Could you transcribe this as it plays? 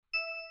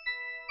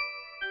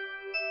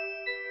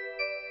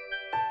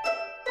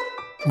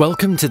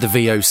Welcome to the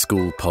VO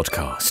School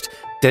podcast,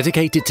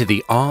 dedicated to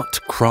the art,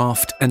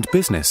 craft, and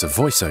business of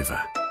voiceover.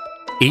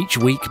 Each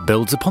week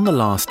builds upon the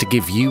last to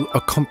give you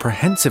a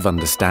comprehensive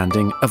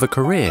understanding of a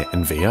career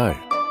in VO.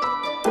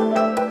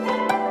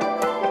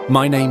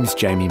 My name's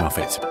Jamie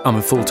Muffett. I'm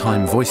a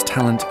full-time voice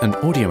talent and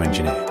audio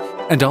engineer,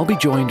 and I'll be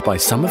joined by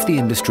some of the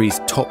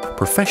industry's top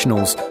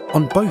professionals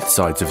on both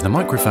sides of the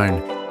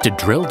microphone to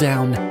drill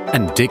down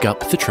and dig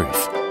up the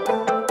truth.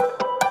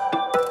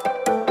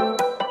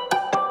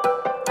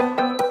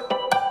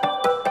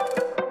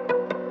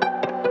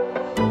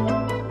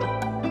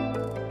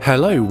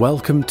 Hello,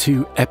 welcome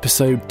to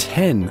episode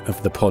 10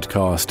 of the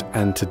podcast,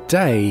 and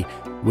today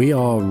we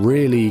are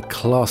really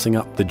classing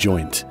up the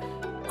joint.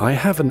 I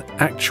have an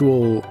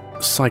actual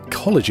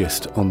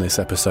psychologist on this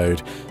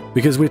episode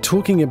because we're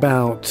talking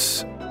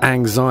about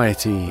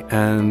anxiety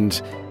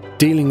and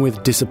dealing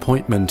with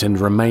disappointment and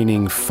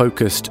remaining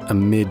focused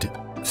amid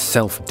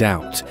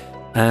self-doubt.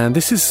 And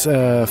this is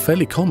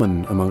fairly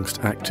common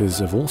amongst actors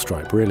of all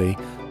stripe, really.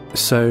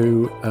 So,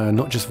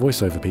 not just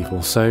voiceover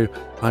people. So,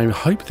 I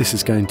hope this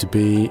is going to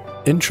be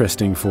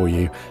interesting for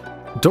you.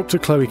 Dr.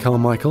 Chloe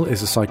Carmichael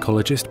is a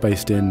psychologist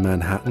based in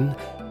Manhattan,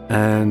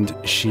 and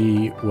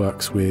she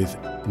works with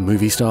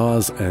movie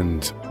stars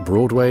and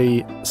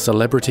Broadway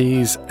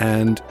celebrities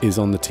and is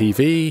on the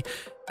TV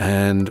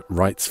and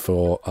writes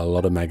for a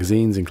lot of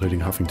magazines,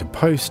 including Huffington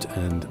Post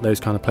and those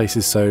kind of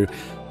places. So,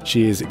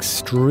 she is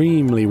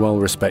extremely well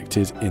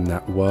respected in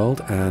that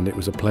world, and it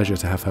was a pleasure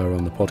to have her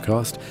on the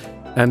podcast.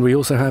 And we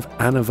also have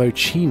Anna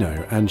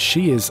Vocino, and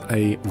she is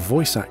a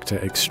voice actor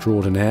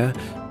extraordinaire.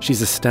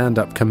 She's a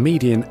stand-up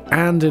comedian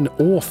and an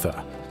author.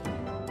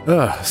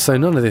 So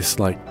none of this,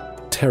 like,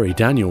 Terry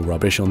Daniel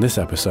rubbish on this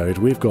episode.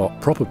 We've got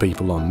proper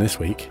people on this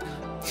week.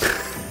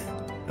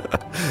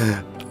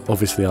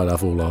 Obviously, I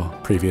love all our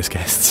previous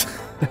guests.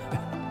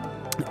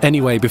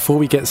 Anyway, before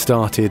we get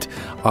started,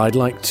 I'd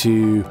like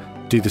to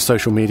do the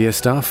social media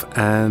stuff,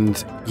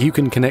 and you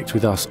can connect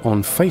with us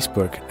on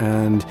Facebook,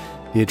 and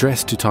the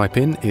address to type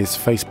in is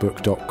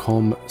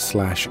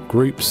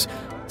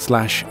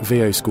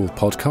facebook.com/groups/VO School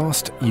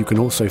Podcast. You can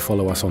also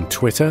follow us on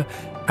Twitter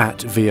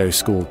at VO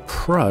School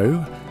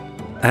Pro.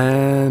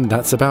 And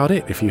that's about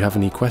it. If you have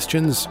any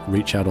questions,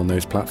 reach out on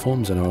those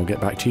platforms and I'll get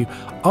back to you.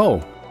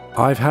 Oh,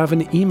 I have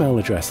an email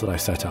address that I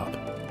set up.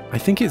 I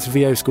think it's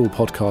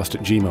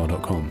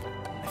voschoolpodcast@gmail.com.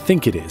 I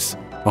think it is.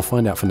 I'll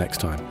find out for next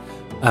time.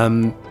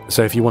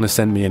 So if you want to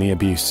send me any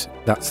abuse,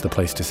 that's the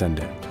place to send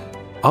it.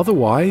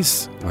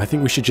 Otherwise, I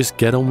think we should just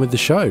get on with the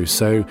show.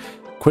 So,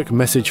 quick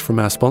message from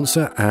our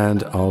sponsor,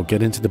 and I'll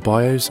get into the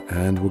bios,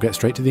 and we'll get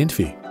straight to the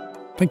interview.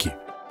 Thank you.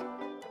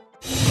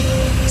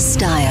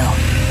 Style.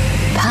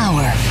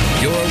 Power.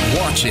 You're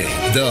watching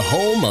the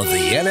home of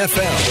the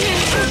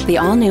NFL. The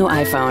all-new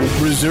iPhone.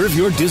 Reserve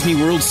your Disney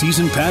World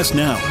season pass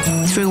now.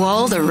 Through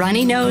all the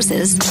runny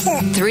noses,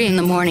 3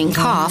 a.m.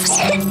 coughs.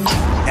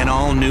 An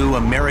all-new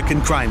American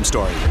Crime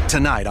Story,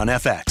 tonight on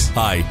FX.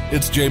 Hi,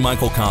 it's J.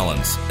 Michael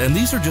Collins, and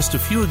these are just a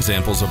few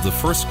examples of the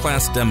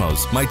first-class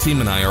demos my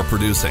team and I are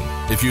producing.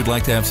 If you'd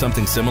like to have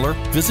something similar,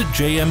 visit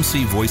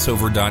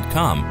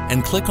jmcvoiceover.com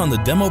and click on the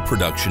Demo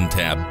Production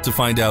tab to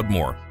find out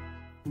more.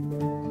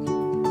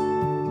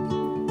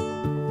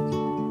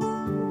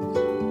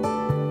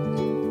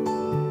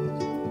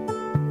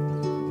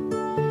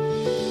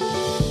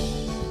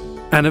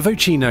 Anna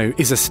Vocino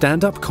is a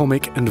stand-up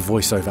comic and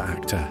voiceover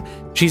actor.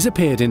 She's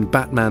appeared in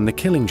Batman the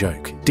Killing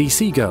Joke,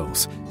 DC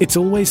Girls, It's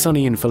Always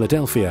Sunny in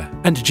Philadelphia,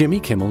 and Jimmy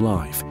Kimmel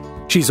Live.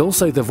 She's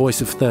also the voice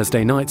of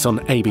Thursday nights on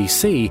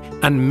ABC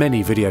and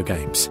many video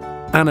games.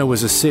 Anna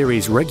was a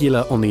series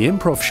regular on the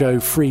improv show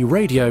Free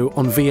Radio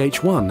on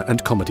VH1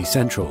 and Comedy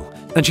Central.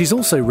 And she's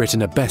also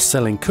written a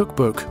best-selling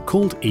cookbook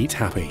called Eat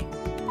Happy.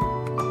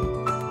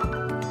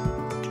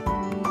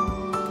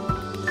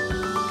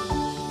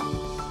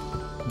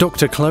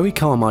 Dr. Chloe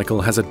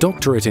Carmichael has a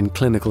doctorate in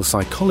clinical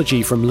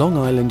psychology from Long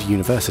Island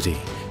University.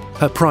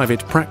 Her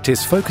private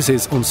practice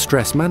focuses on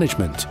stress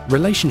management,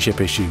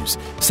 relationship issues,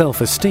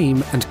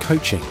 self-esteem, and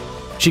coaching.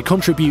 She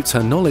contributes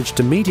her knowledge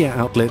to media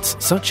outlets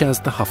such as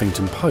the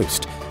Huffington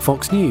Post,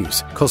 Fox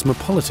News,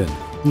 Cosmopolitan,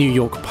 New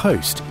York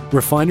Post,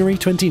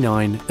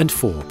 Refinery29, and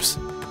Forbes.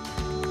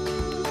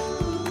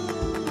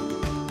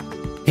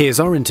 Here's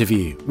our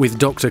interview with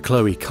Dr.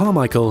 Chloe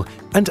Carmichael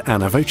and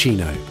Anna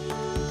Vocino.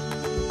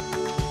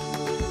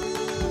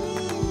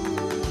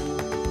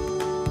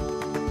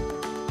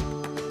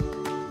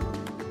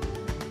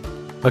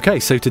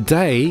 Okay, so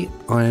today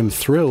I am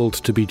thrilled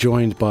to be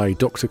joined by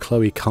Dr.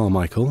 Chloe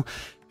Carmichael,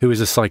 who is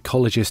a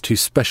psychologist who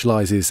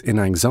specializes in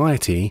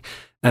anxiety,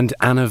 and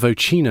Anna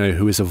Vocino,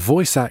 who is a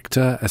voice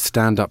actor, a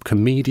stand-up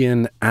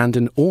comedian, and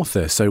an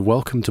author. So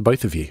welcome to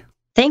both of you.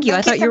 Thank you.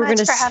 Thank you so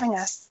much for having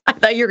us. I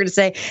thought you were going to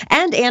say,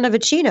 and Anna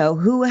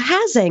Vocino, who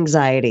has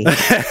anxiety.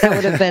 That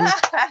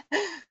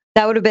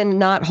would have been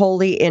not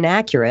wholly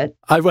inaccurate.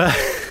 Well,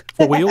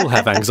 Well, we all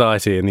have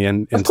anxiety in the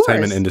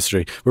entertainment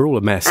industry. We're all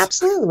a mess.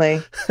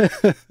 Absolutely.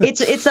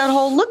 It's that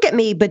whole look at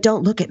me, but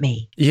don't look at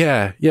me.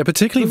 Yeah,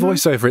 particularly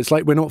voiceover. It's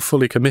like we're not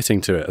fully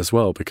committing to it as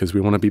well because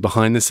we want to be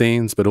behind the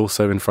scenes, but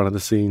also in front of the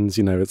scenes.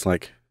 It's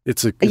like,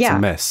 it's a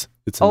mess.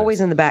 It's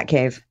always in the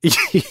Batcave.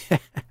 Yeah.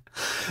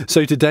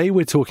 So today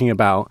we're talking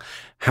about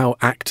how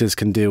actors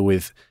can deal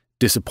with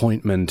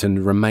disappointment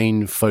and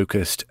remain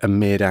focused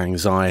amid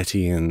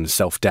anxiety and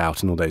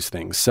self-doubt and all those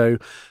things. So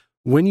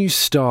when you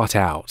start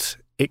out,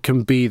 it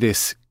can be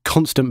this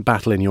constant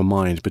battle in your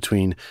mind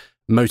between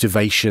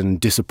motivation,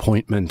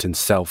 disappointment, and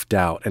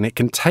self-doubt. And it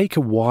can take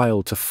a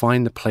while to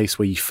find the place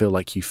where you feel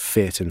like you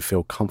fit and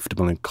feel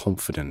comfortable and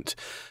confident.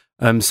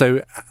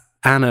 So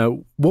Anna,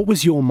 what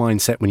was your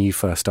mindset when you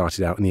first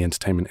started out in the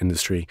entertainment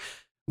industry?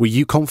 Were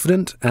you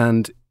confident?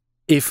 And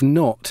if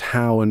not,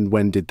 how and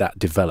when did that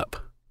develop?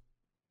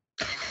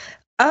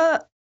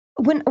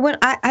 When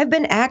I've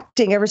been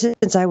acting ever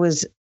since I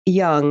was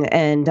young,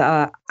 and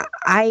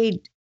I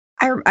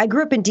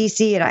grew up in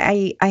DC, and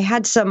I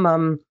had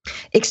some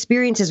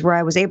experiences where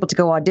I was able to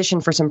go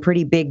audition for some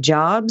pretty big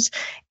jobs,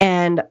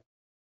 and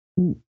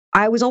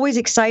I was always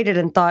excited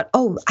and thought,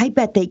 oh, I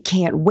bet they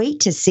can't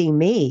wait to see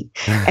me.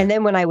 And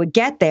then when I would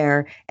get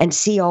there and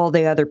see all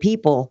the other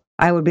people,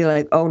 I would be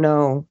like, oh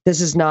no,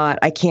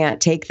 I can't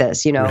take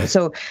this, Right.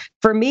 So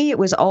for me, it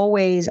was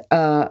always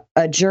a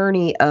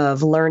journey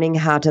of learning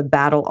how to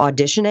battle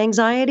audition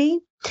anxiety.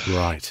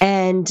 Right.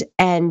 And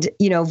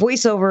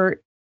voiceover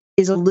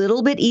is a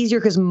little bit easier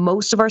because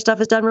most of our stuff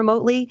is done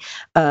remotely.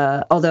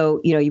 Although,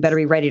 you better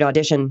be ready to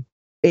audition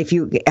if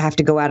you have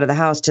to go out of the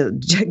house to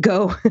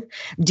go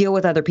deal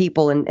with other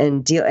people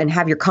and deal and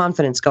have your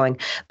confidence going.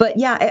 But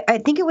yeah, I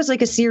think it was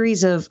like a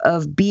series of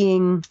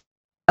being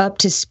up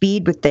to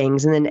speed with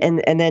things. And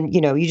then,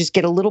 you just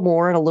get a little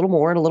more and a little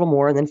more and a little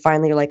more. And then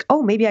finally you're like,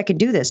 oh, maybe I could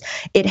do this.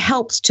 It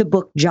helps to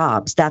book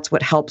jobs. That's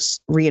what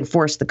helps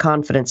reinforce the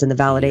confidence and the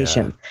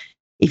validation. Yeah.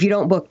 If you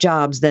don't book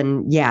jobs,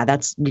 then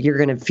you're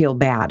going to feel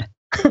bad.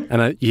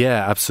 And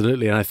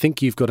absolutely. And I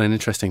think you've got an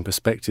interesting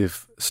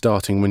perspective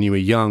starting when you were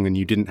young and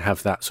you didn't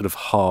have that sort of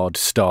hard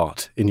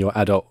start in your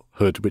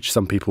adulthood, which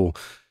some people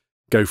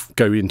go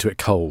into it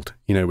cold,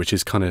 which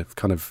is kind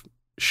of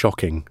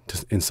shocking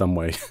in some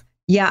way.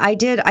 Yeah, I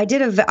did.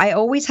 I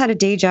always had a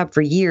day job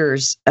for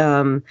years,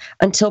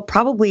 until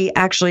probably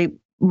actually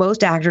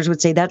most actors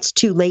would say that's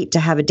too late to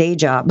have a day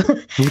job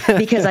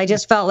because I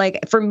just felt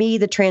like for me,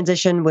 the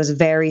transition was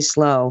very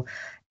slow.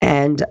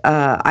 And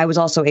I was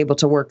also able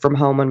to work from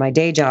home on my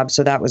day job,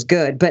 so that was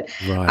good. But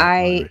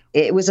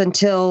it was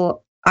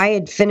until I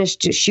had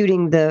finished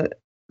shooting the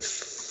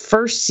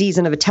first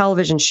season of a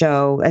television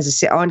show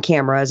on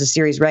camera as a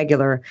series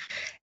regular,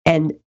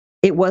 and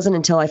it wasn't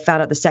until I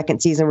found out the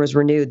second season was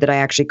renewed that I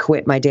actually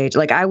quit my day job.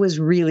 Like, I was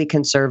really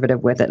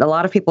conservative with it. A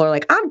lot of people are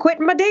like, I'm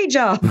quitting my day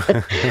job.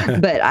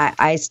 But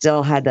I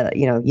still had the,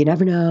 you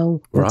never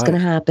know what's going to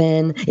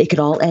happen. It could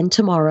all end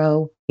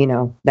tomorrow,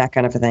 that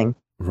kind of a thing.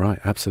 Right,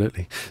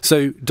 absolutely.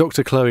 So,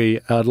 Dr. Chloe,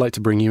 I'd like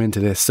to bring you into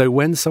this. So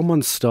when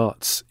someone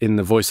starts in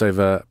the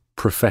voiceover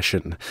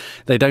profession,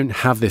 they don't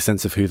have this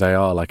sense of who they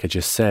are, like I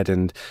just said.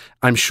 And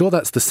I'm sure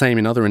that's the same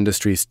in other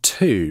industries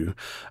too.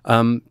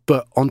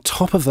 But on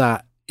top of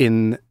that,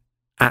 in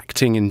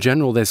acting in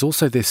general, there's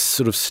also this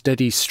sort of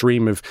steady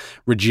stream of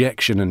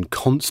rejection and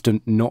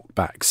constant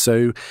knockbacks.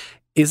 So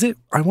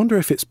I wonder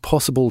if it's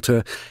possible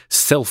to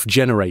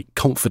self-generate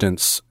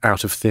confidence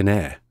out of thin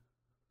air?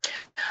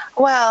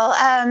 Well,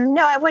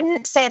 no, I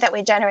wouldn't say that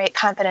we generate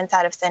confidence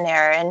out of thin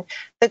air. And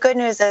the good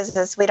news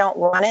is we don't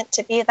want it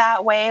to be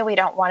that way. We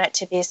don't want it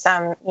to be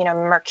some,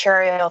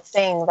 mercurial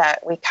thing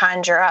that we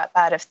conjure up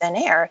out of thin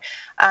air.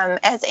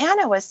 As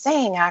Anna was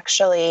saying,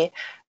 actually,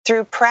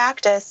 through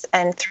practice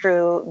and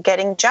through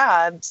getting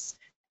jobs,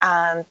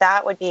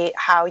 that would be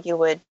how you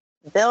would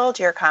build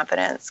your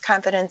confidence.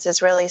 Confidence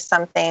is really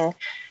something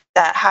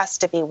that has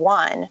to be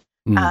won.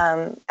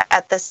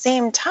 At the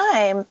same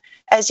time,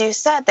 as you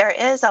said, there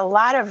is a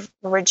lot of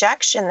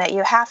rejection that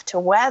you have to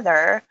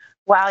weather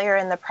while you're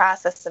in the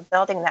process of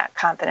building that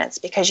confidence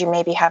because you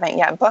maybe haven't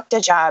yet booked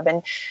a job.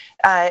 And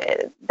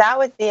that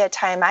would be a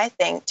time, I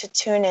think, to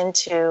tune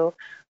into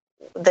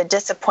the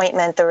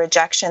disappointment, the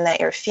rejection that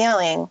you're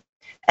feeling,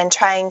 and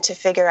trying to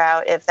figure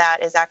out if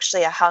that is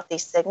actually a healthy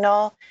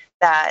signal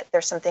that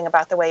there's something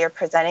about the way you're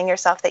presenting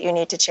yourself that you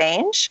need to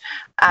change,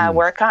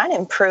 work on,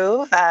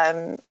 improve,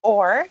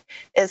 or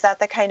is that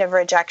the kind of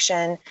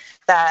rejection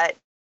that,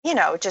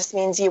 just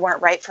means you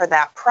weren't right for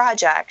that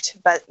project,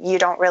 but you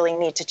don't really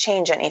need to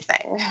change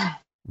anything.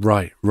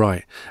 Right.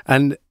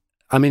 And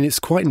I mean, it's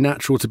quite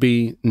natural to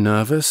be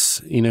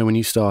nervous, when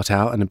you start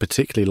out, and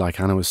particularly like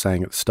Anna was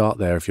saying at the start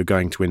there, if you're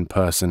going to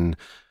in-person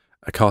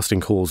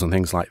casting calls and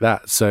things like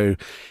that. So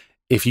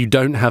if you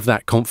don't have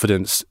that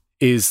confidence,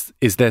 is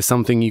there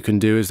something you can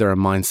do? Is there a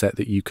mindset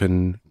that you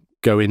can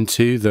go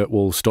into that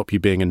will stop you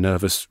being a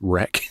nervous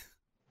wreck?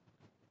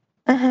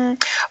 Mm-hmm.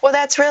 Well,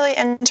 that's really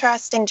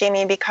interesting,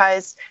 Jamie,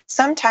 because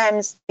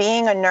sometimes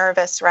being a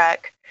nervous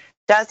wreck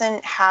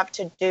doesn't have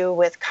to do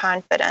with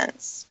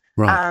confidence.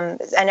 Right.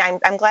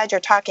 And I'm glad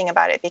you're talking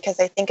about it, because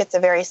I think it's a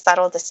very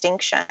subtle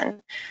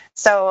distinction.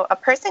 So a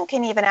person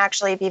can even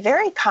actually be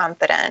very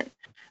confident,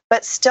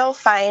 but still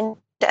find,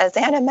 as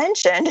Anna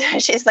mentioned,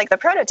 she's like the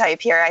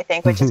prototype here, I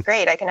think, which is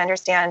great. I can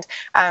understand.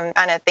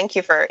 Anna, thank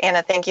you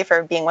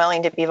for being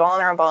willing to be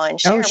vulnerable and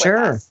share with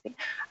us.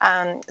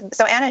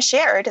 So Anna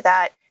shared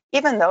that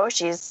even though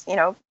she's,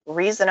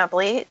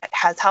 reasonably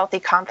has healthy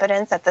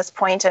confidence at this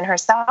point in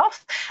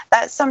herself,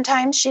 that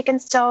sometimes she can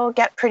still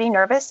get pretty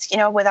nervous,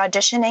 with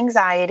audition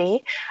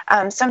anxiety.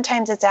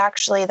 Sometimes it's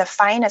actually the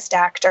finest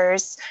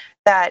actors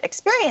that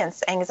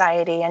experience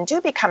anxiety and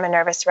do become a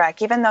nervous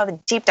wreck, even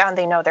though deep down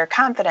they know they're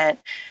confident.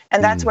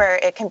 And that's where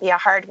it can be a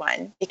hard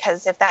one,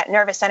 because if that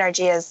nervous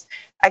energy is,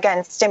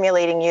 again,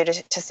 stimulating you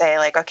to say,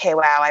 like, okay,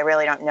 wow, I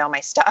really don't know my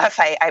stuff.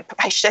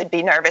 I should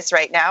be nervous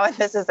right now, and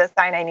this is a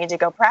sign I need to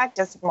go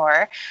practice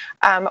more.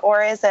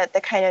 Or is it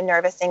the kind of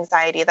nervous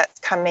anxiety that's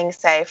coming,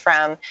 say,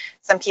 from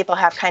some people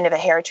have kind of a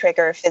hair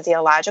trigger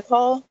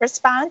physiological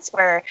response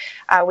where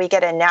we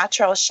get a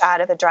natural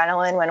shot of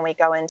adrenaline when we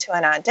go into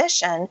an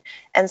audition,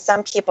 and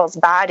some people's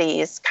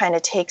bodies kind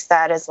of takes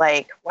that as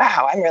like,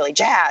 wow, I'm really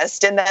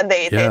jazzed. And then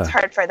it's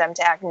hard for them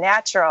to act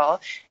natural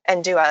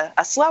and do a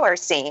slower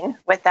scene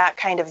with that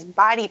kind of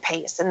body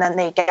pace. And then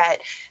they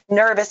get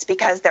nervous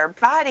because their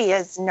body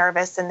is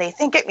nervous and they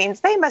think it means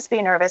they must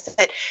be nervous.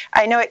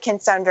 I know it can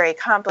sound very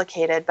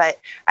complicated, but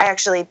I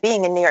actually,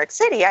 being in New York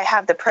City, I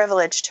have the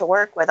privilege to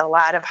work with a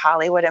lot of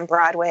Hollywood and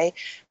Broadway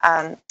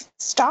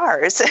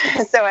stars.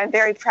 So I'm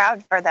very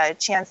proud for the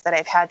chance that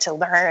I've had to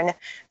learn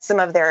some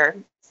of their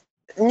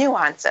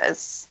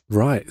nuances.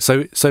 Right.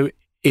 So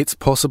it's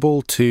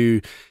possible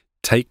to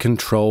take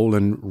control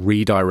and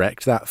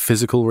redirect that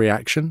physical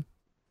reaction?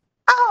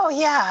 Oh,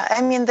 yeah. I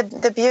mean,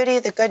 the beauty,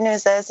 the good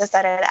news is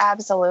that it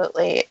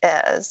absolutely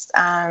is.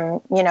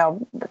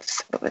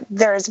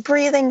 There's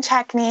breathing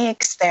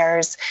techniques,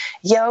 there's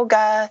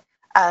yoga,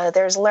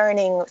 there's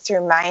learning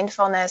through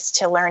mindfulness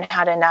to learn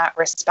how to not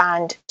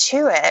respond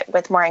to it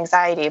with more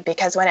anxiety,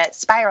 because when it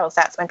spirals,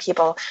 that's when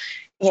people,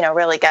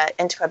 really get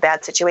into a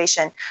bad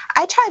situation.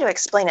 I try to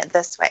explain it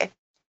this way.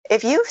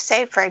 If you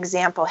say, for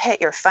example, hit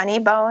your funny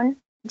bone,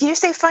 do you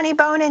say funny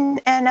bone in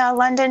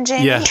London,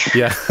 Jamie?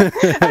 Yeah.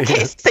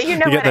 Okay, so you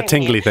know you what get the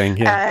tingly thing.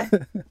 Yeah.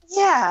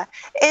 Yeah.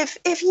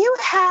 If you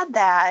had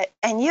that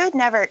and you had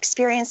never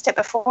experienced it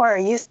before, or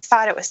you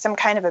thought it was some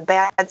kind of a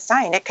bad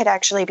sign, it could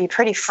actually be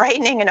pretty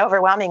frightening and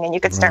overwhelming, and you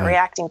could start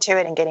reacting to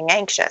it and getting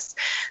anxious.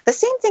 The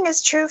same thing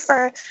is true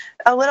for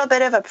a little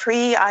bit of a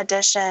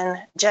pre-audition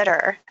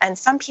jitter. And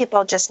some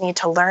people just need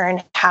to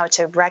learn how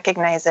to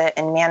recognize it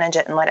and manage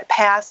it and let it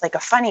pass, like a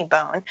funny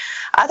bone.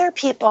 Other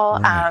people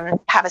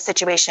have a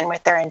situation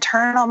with their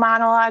internal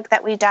monologue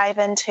that we dive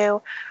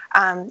into.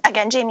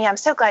 Again, Jamie, I'm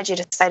so glad you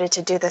decided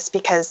to do this,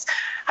 because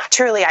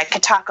truly I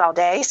could talk all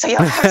day. So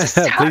you'll have to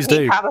stop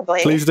me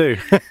probably. Please do.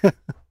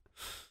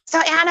 So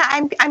Anna,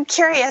 I'm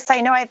curious.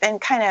 I know I've been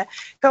kind of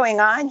going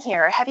on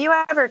here. Have you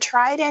ever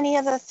tried any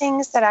of the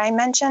things that I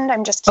mentioned?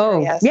 I'm just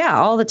curious. Oh, yeah,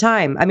 all the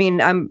time. I mean,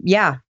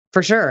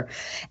 for sure.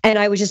 And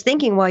I was just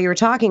thinking while you were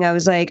talking, I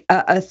was like,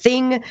 a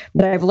thing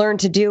that I've learned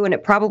to do, and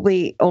it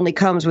probably only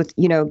comes with,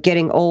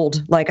 getting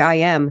old like I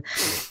am,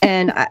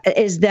 and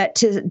is that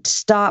to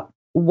stop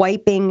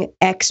wiping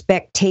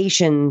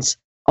expectations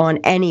on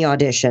any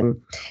audition.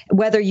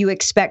 Whether you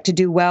expect to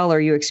do well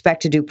or you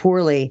expect to do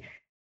poorly,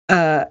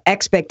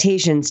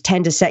 expectations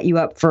tend to set you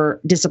up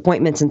for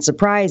disappointments and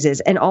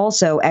surprises. And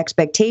also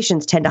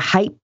expectations tend to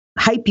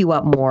hype you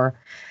up more.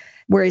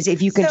 Whereas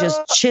if you can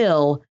just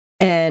chill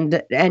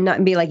and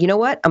not be like, you know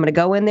what, I'm going to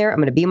go in there, I'm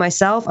going to be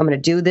myself, I'm going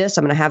to do this,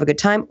 I'm going to have a good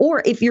time.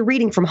 Or if you're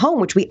reading from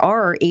home, which we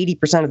are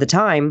 80% of the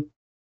time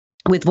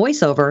with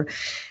voiceover,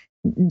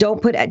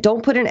 don't put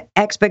an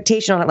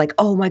expectation on it like,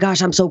 oh my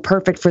gosh, I'm so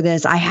perfect for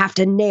this, I have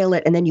to nail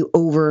it, and then you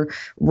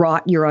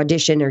overwrought your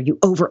audition, or you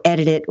over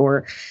edit it,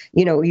 or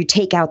you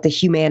take out the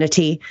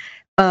humanity.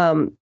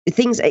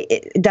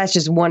 That's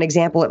just one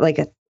example of like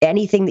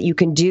anything that you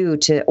can do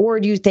to, or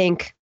do you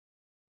think,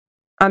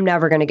 I'm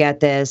never going to get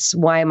this,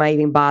 why am I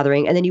even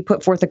bothering? And then you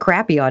put forth a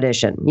crappy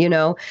audition,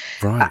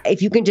 Right.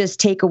 If you can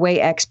just take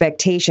away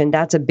expectation,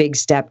 that's a big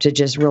step to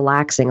just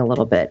relaxing a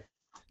little bit.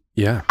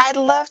 Yeah. I'd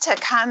love to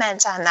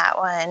comment on that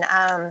one.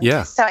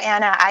 So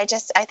Anna, I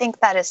think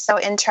that is so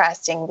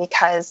interesting,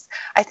 because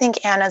I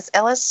think Anna's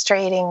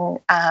illustrating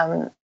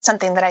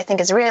something that I think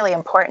is really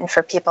important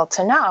for people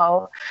to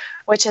know,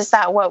 which is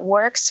that what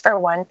works for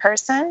one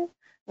person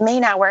may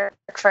not work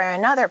for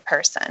another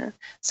person.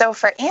 So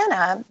for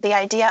Anna, the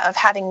idea of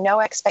having no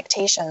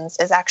expectations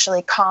is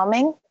actually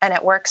calming, and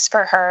it works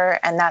for her,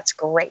 and that's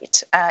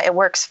great. It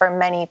works for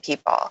many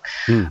people.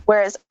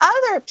 Whereas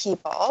other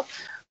people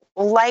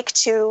like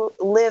to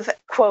live,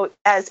 quote,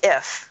 as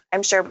if.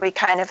 I'm sure we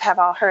kind of have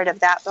all heard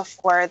of that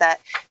before,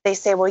 that they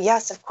say, well,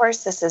 yes, of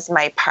course, this is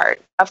my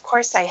part. Of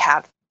course I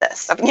have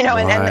this,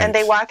 and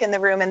they walk in the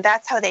room, and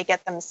that's how they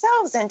get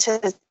themselves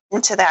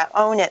into that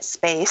own it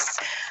space.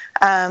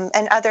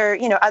 And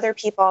other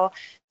people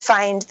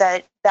find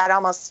that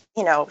almost,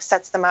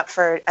 sets them up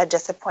for a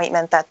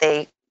disappointment that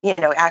they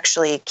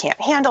actually can't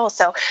handle.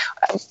 So,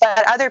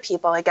 but other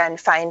people, again,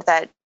 find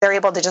that they're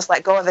able to just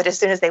let go of it as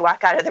soon as they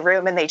walk out of the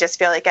room, and they just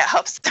feel like it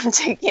helps them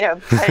to,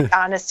 put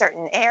on a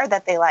certain air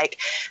that they like.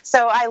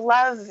 So I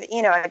love,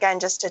 again,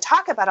 just to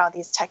talk about all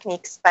these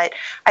techniques, but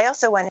I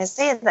also want to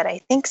say that I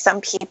think some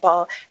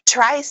people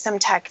try some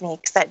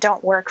techniques that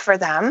don't work for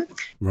them.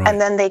 Right. And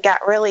then they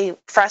get really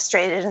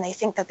frustrated and they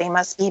think that they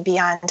must be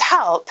beyond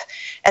help.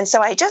 And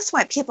so I just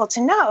want people to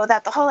know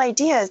that the whole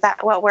idea is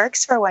that what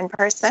works for one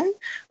person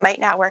might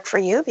not work for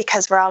you,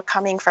 because we're all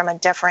coming from a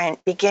different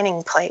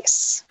beginning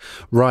place.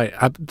 Right.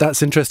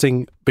 That's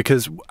interesting,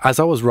 because as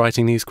I was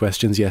writing these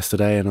questions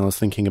yesterday and I was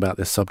thinking about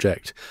this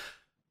subject,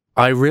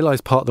 I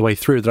realized part of the way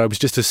through that I was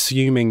just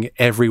assuming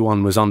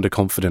everyone was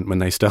underconfident when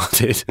they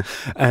started.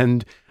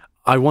 And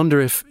I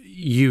wonder if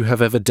you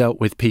have ever dealt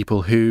with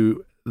people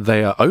who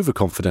they are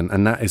overconfident,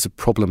 and that is a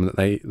problem, that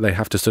they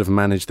have to sort of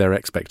manage their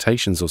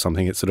expectations or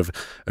something. It's sort of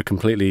a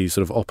completely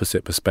sort of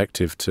opposite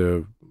perspective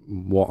to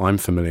what I'm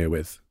familiar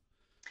with.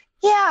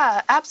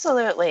 Yeah,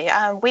 absolutely.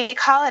 We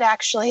call it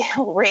actually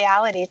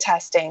reality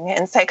testing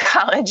in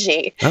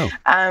psychology. Oh.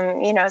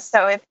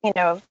 So if,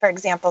 for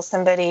example,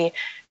 somebody,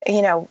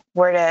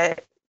 were to,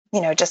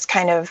 just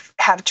kind of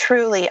have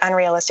truly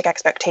unrealistic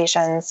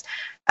expectations,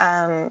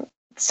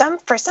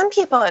 for some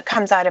people, it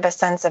comes out of a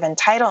sense of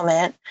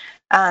entitlement.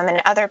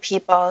 And other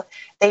people,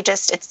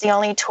 it's the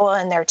only tool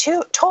in their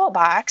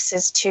toolbox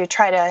is to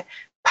try to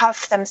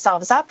puff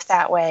themselves up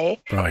that way.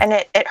 Right. And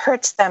it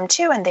hurts them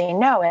too, and they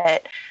know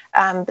it.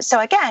 So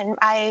again,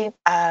 I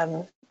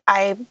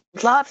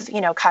love,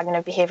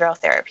 cognitive behavioral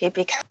therapy,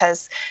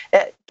 because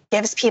it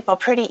gives people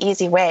pretty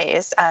easy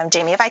ways.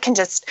 Jamie, if I can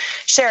just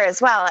share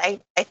as well, I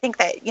think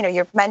that,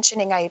 you're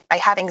mentioning I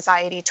have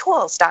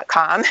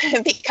anxietytools.com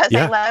because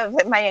I love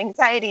my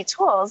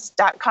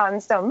anxietytools.com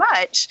so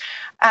much.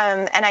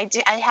 And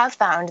I have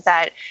found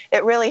that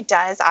it really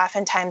does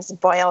oftentimes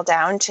boil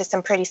down to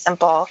some pretty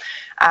simple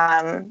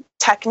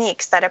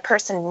techniques that a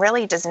person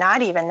really does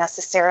not even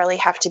necessarily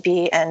have to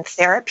be in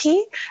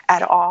therapy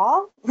at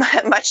all,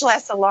 much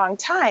less a long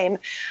time.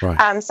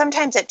 Right.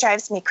 Sometimes it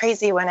drives me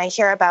crazy when I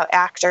hear about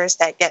actors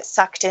that get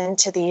sucked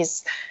into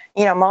these,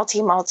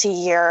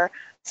 multi-year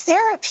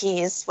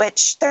therapies,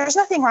 which there's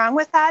nothing wrong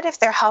with that if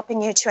they're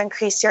helping you to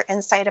increase your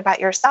insight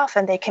about yourself,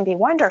 and they can be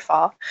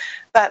wonderful.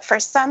 But for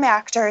some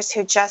actors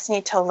who just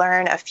need to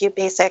learn a few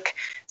basic,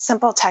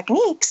 simple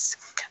techniques,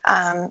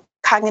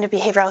 cognitive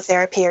behavioral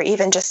therapy or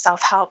even just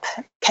self-help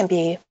can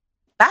be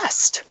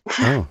best.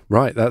 Oh,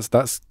 right.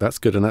 That's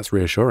good, and that's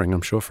reassuring,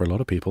 I'm sure, for a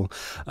lot of people,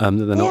 that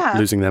they're not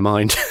losing their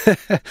mind.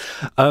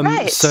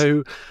 Right.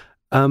 So,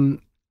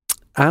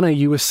 Anna,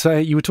 you were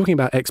talking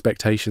about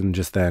expectation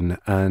just then,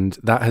 and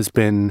that has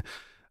been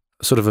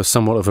sort of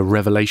somewhat of a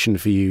revelation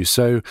for you.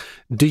 So,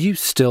 do you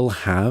still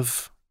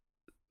have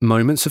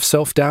moments of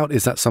self-doubt?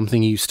 Is that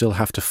something you still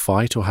have to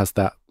fight, or has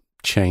that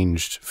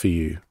changed for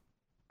you?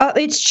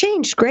 It's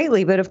changed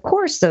greatly, but of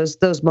course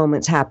those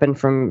moments happen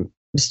from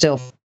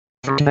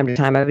time to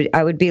time.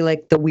 I would be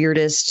like the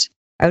weirdest.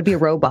 I would be a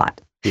robot.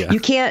 Yeah.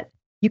 You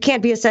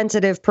can't be a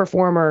sensitive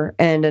performer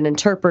and an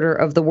interpreter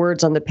of the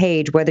words on the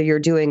page, whether you're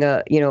doing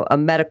a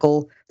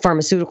medical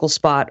pharmaceutical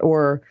spot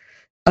or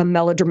a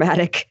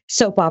melodramatic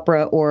soap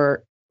opera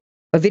or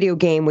a video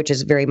game, which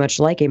is very much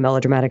like a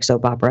melodramatic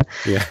soap opera.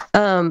 Yeah.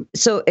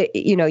 So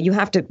you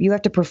have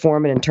to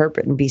perform and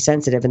interpret and be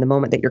sensitive. In the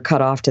moment that you're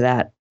cut off to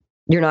that,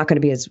 you're not going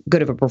to be as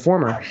good of a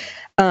performer.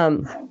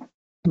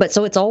 But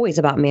so it's always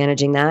about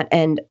managing that.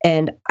 And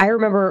I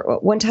remember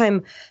one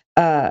time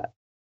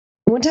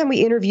we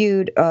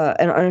interviewed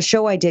on a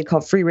show I did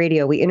called Free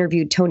Radio. We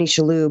interviewed Tony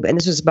Shalhoub, and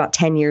this was about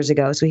 10 years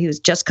ago. So he was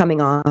just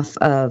coming off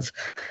of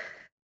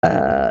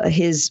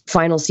his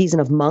final season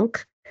of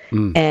Monk,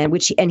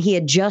 and he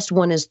had just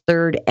won his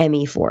third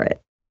Emmy for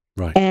it.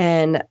 Right.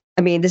 And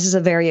I mean, this is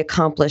a very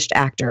accomplished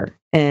actor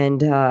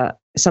and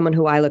someone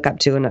who I look up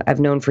to and I've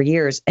known for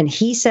years. And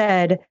he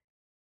said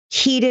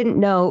he didn't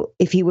know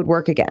if he would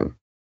work again.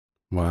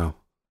 Wow.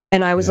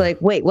 And I was like,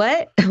 wait,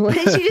 what? What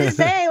did you just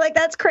say? Like,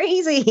 that's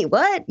crazy.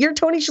 What? You're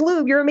Tony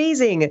Shalhoub. You're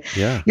amazing.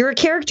 Yeah. You're a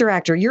character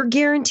actor. You're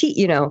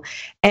guaranteed,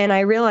 And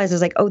I realized I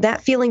was like, oh, that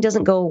feeling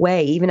doesn't go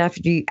away even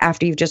after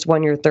you've just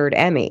won your third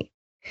Emmy.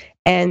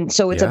 And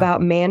so it's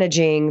about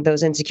managing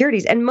those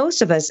insecurities. And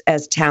most of us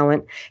as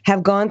talent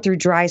have gone through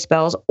dry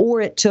spells,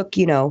 or it took,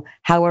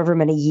 however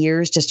many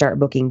years to start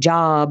booking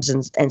jobs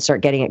and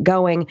start getting it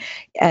going.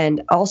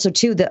 And also,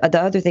 too, the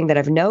other thing that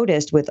I've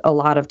noticed with a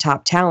lot of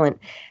top talent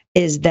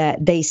is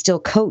that they still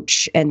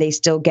coach and they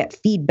still get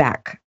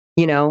feedback,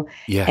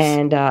 Yes.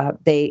 And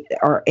they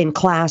are in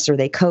class, or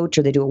they coach,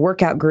 or they do a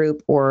workout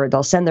group, or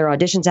they'll send their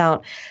auditions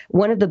out.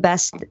 One of the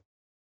best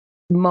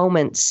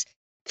moments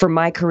for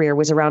my career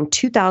was around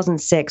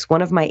 2006.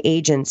 One of my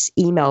agents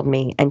emailed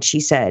me and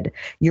she said,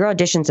 "Your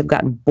auditions have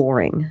gotten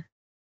boring."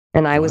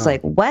 And I was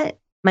like, "What?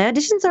 My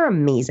auditions are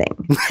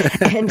amazing."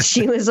 And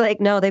she was like,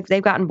 "No,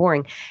 they've gotten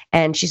boring."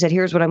 And she said,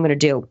 "Here's what I'm going to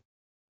do.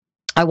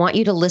 I want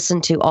you to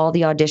listen to all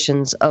the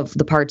auditions of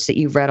the parts that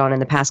you've read on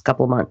in the past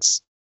couple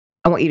months.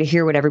 I want you to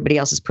hear what everybody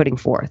else is putting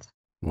forth.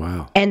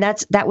 Wow. And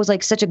that was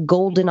like such a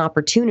golden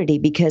opportunity,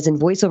 because in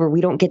voiceover,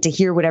 we don't get to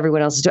hear what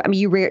everyone else is doing. I mean,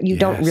 you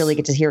don't really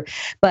get to hear,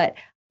 but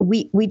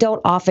we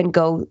don't often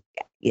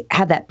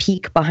have that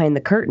peek behind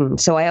the curtain.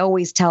 So I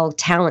always tell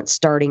talent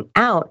starting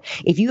out,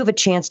 if you have a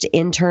chance to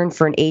intern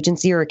for an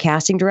agency or a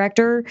casting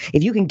director,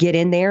 if you can get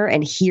in there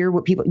and hear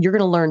what people, you're going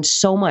to learn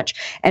so much.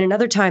 And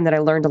another time that I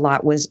learned a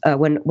lot was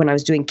when I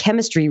was doing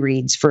chemistry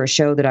reads for a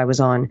show that I was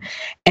on,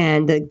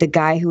 and the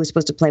guy who was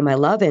supposed to play my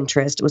love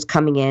interest was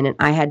coming in, and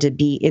I had to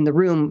be in the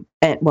room.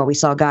 And we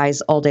saw guys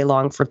all day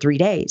long for 3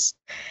 days.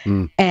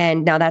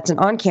 And now that's an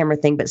on-camera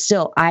thing, but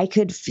still I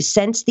could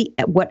sense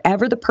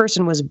whatever the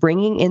person was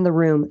bringing in the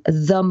room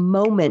the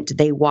moment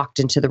they walked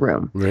into the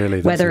room.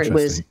 Really? Whether it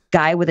was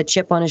guy with a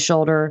chip on his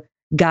shoulder,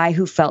 guy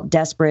who felt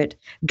desperate,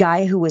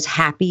 guy who was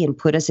happy and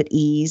put us at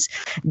ease,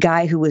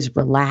 guy who was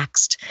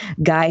relaxed,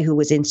 guy who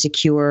was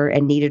insecure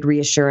and needed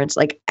reassurance.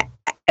 Like,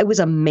 it was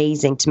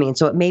amazing to me. And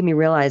so it made me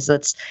realize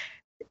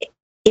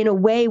in a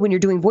way, when you're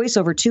doing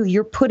voiceover too,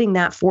 you're putting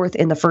that forth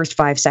in the first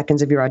 5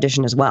 seconds of your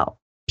audition as well.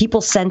 People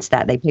sense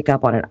that. They pick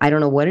up on it. I don't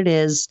know what it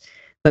is,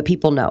 but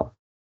people know.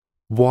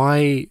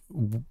 Why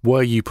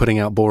were you putting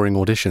out boring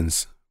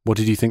auditions? What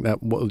did you think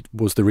what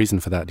was the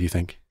reason for that, do you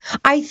think?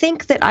 I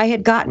think that I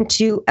had gotten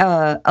to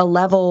a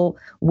level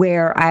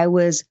where I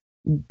was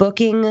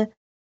booking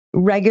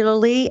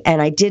regularly,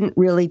 and I didn't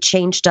really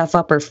change stuff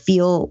up or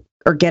feel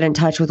or get in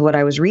touch with what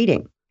I was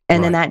reading.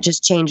 And then that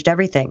just changed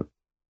everything.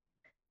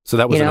 So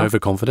that was an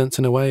overconfidence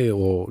in a way,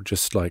 or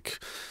just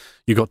like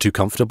you got too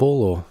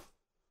comfortable, or?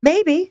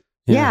 Maybe.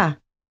 Yeah.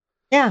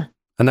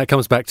 And that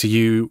comes back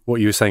to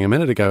what you were saying a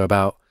minute ago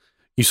about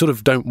you sort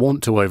of don't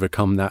want to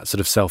overcome that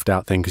sort of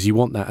self-doubt thing, because you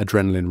want that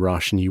adrenaline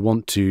rush, and you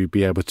want to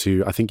be able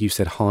to, I think you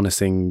said,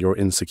 harnessing your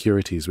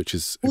insecurities, which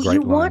is a great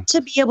line. You want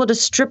to be able to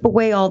strip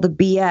away all the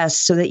BS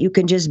so that you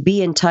can just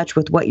be in touch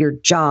with what your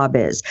job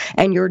is.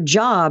 And your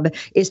job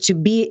is to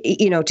be,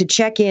 to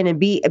check in and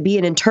be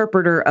an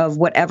interpreter of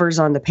whatever's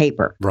on the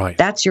paper. Right.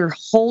 That's your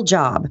whole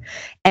job.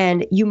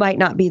 And you might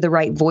not be the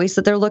right voice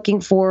that they're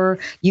looking for.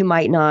 You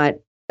might not.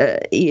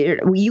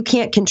 You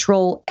can't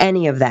control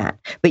any of that,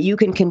 but you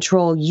can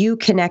control you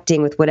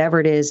connecting with whatever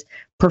it is,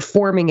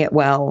 performing it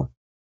well,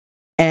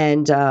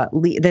 and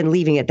then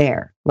leaving it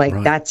there.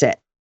 That's it.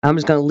 I'm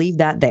just going to leave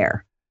that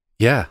there.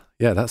 Yeah,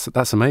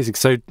 that's amazing.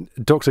 So,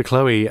 Dr.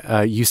 Chloe,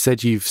 you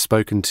said you've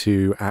spoken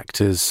to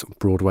actors,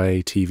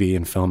 Broadway, TV,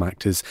 and film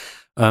actors.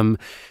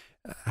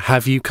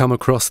 Have you come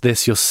across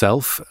this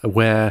yourself,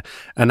 where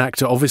an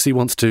actor obviously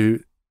wants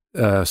to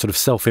sort of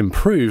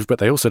self-improve, but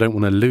they also don't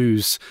want to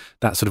lose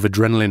that sort of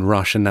adrenaline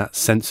rush and that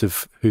sense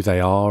of who they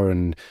are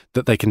and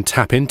that they can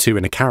tap into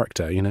in a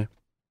character,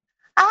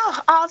 Oh,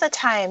 all the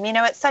time.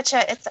 It's such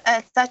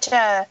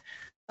a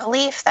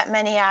belief that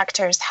many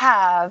actors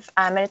have,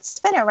 and it's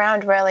been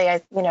around really,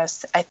 I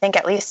think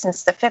at least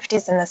since the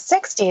 50s and the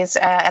 60s,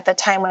 at the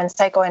time when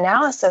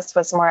psychoanalysis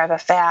was more of a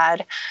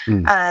fad,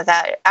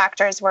 that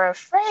actors were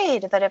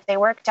afraid that if they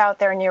worked out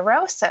their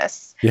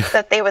neurosis,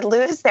 that they would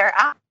lose their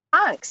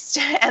angst,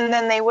 and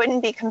then they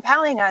wouldn't be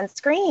compelling on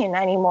screen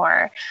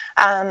anymore.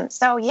 I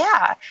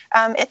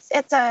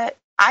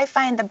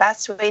find the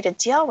best way to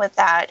deal with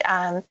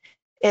that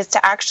is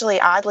to actually,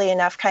 oddly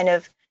enough, kind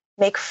of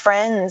make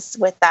friends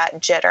with that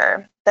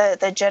jitter, the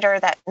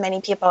jitter that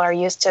many people are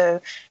used to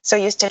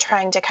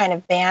trying to kind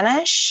of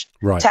banish,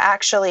 to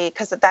actually,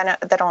 because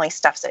that only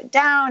stuffs it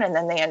down, and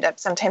then they end up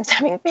sometimes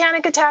having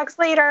panic attacks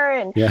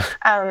later.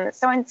 And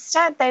so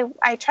instead,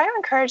 I try to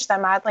encourage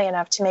them, oddly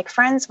enough, to make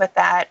friends with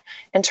that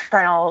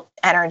internal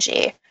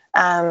energy,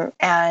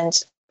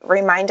 and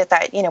remind it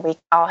that, we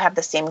all have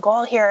the same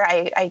goal here.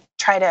 I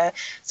try to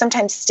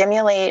sometimes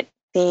stimulate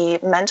the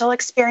mental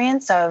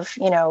experience of,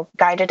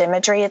 guided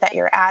imagery that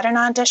you're at an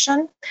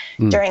audition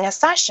during a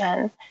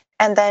session,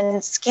 and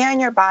then scan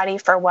your body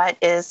for what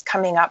is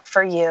coming up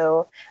for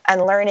you,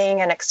 and learning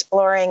and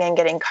exploring and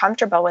getting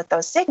comfortable with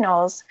those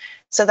signals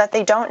so that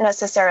they don't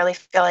necessarily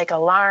feel like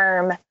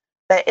alarm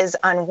that is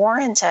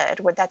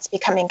unwarranted, that's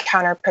becoming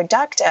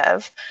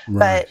counterproductive,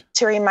 but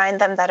to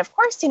remind them that, of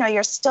course,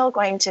 you're still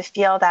going to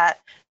feel that,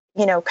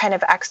 kind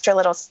of extra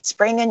little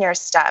spring in your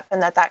step,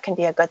 and that can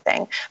be a good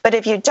thing. But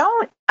if you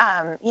don't,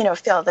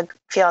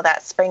 feel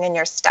that spring in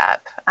your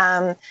step,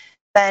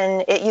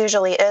 then it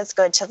usually is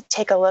good to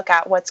take a look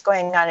at what's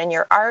going on in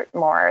your art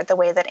more, the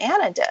way that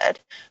Anna did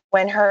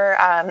when her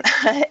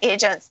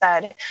agent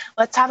said,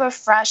 let's have a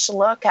fresh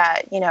look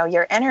at,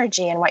 your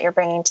energy and what you're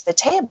bringing to the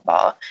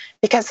table.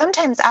 Because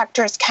sometimes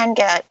actors can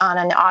get on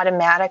an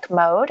automatic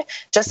mode,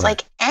 just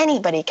like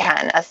anybody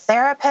can. A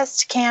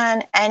therapist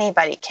can,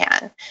 anybody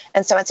can.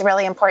 And so it's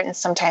really important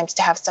sometimes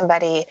to have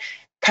somebody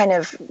kind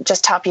of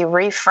just help you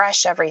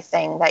refresh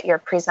everything that you're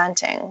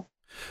presenting.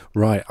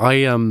 Right.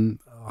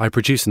 I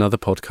produce another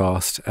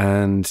podcast,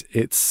 and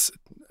it's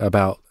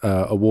about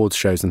awards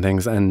shows and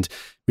things, and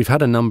we've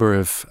had a number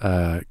of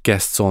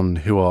guests on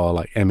who are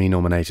like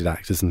Emmy-nominated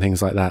actors and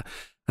things like that,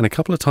 and a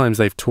couple of times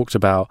they've talked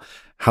about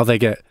how they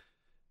get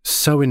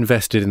so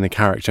invested in the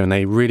character and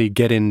they really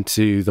get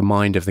into the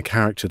mind of the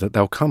character that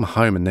they'll come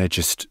home and they're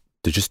just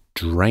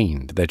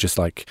drained. They're just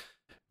like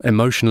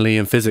emotionally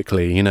and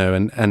physically,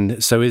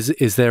 and so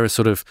is there a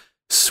sort of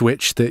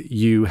switch that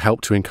you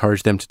help to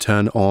encourage them to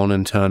turn on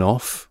and turn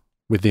off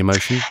with the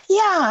emotion?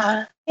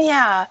 Yeah.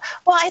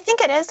 Well, I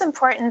think it is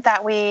important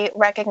that we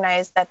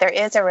recognize that there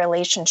is a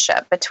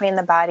relationship between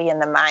the body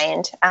and the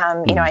mind.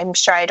 I'm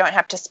sure I don't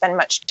have to spend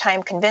much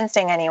time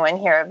convincing anyone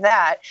here of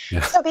that.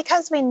 Yeah. So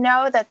because we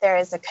know that there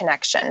is a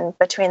connection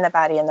between the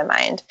body and the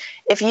mind,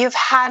 if you've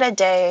had a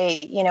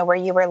day, where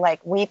you were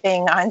like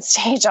weeping on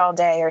stage all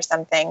day or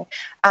something,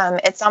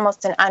 it's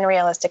almost an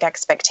unrealistic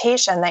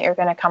expectation that you're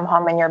going to come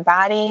home and your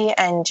body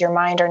and your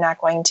mind are not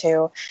going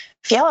to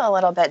feel a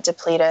little bit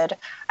depleted.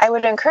 I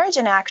would encourage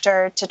an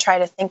actor to try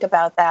to think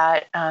about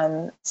that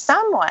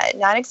somewhat,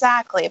 not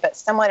exactly, but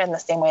somewhat in the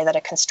same way that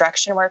a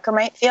construction worker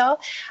might feel.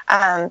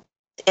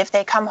 If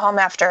they come home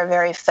after a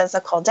very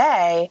physical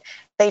day,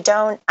 they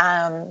don't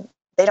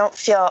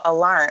feel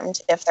alarmed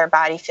if their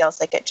body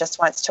feels like it just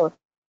wants to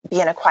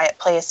be in a quiet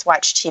place,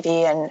 watch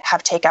TV, and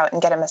have takeout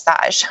and get a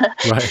massage.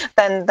 Right.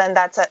 then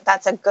that's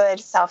a good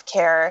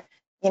self-care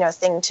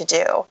thing to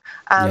do.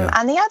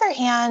 On the other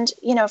hand,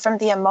 from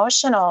the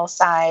emotional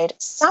side,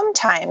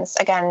 sometimes,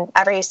 again,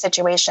 every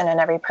situation and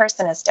every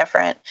person is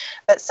different,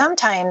 but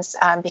sometimes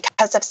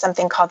because of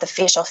something called the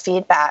facial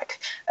feedback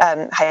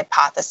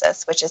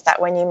hypothesis, which is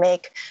that when you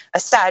make a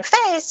sad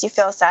face, you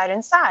feel sad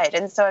inside.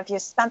 And so if you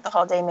spent the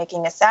whole day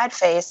making a sad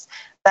face,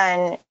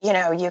 then,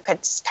 you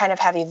could kind of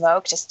have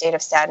evoked a state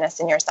of sadness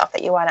in yourself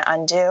that you want to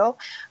undo.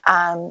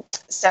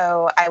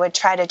 So I would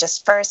try to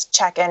just first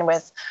check in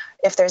with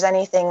if there's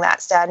anything that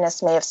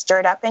sadness may have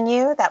stirred up in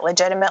you that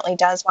legitimately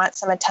does want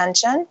some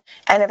attention.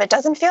 And if it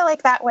doesn't feel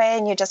like that way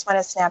and you just want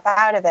to snap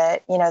out of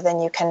it, then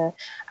you can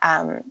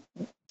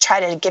try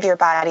to give your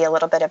body a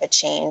little bit of a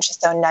change.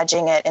 So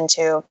nudging it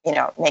into,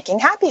 making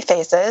happy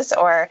faces,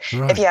 or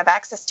if you have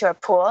access to a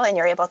pool and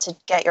you're able to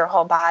get your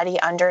whole body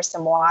under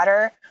some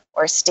water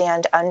or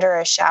stand under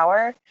a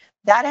shower,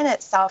 that in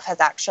itself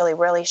has actually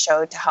really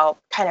showed to help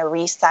kind of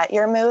reset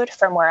your mood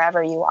from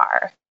wherever you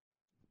are.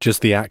 Just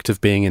the act of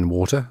being in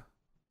water?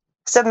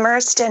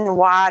 Submersed in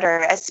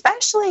water,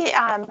 especially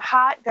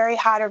hot, very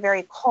hot or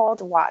very cold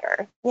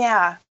water.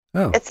 Yeah.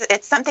 Oh.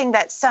 It's something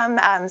that some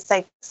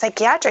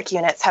psychiatric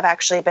units have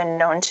actually been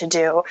known to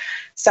do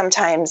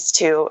sometimes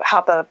to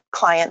help a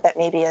client that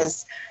maybe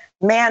is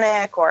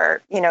manic,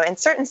 or in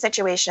certain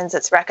situations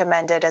it's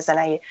recommended as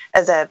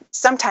a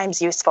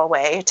sometimes useful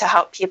way to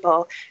help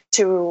people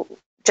to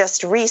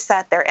just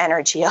reset their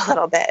energy a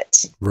little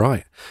bit.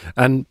 Right.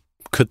 And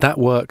could that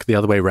work the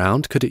other way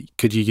around?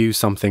 Could you use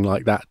something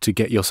like that to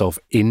get yourself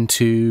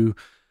into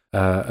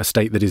a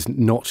state that is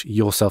not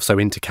yourself, so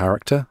into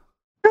character?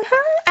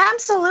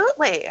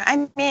 Absolutely.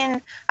 I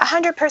mean,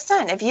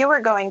 100%. If you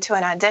were going to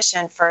an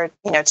audition for,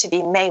 to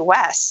be Mae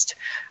West,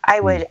 I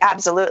would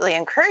absolutely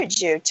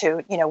encourage you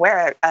to,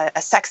 wear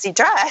a sexy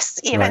dress,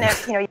 even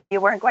if,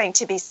 you weren't going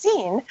to be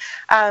seen,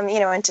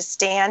 and to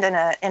stand in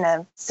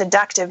a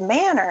seductive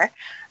manner.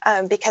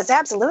 Because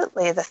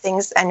absolutely the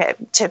things, and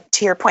to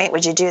your point,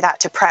 would you do that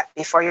to prep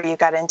before you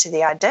got into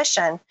the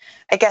audition?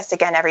 I guess,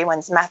 again,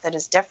 everyone's method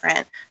is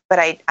different, but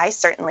I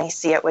certainly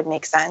see it would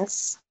make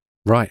sense.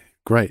 Right.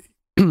 Great.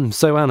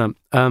 So, Anna,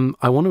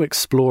 I want to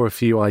explore a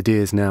few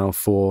ideas now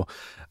for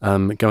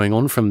going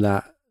on from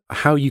that,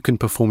 how you can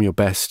perform your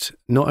best,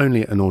 not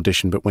only at an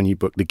audition, but when you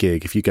book the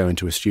gig, if you go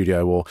into a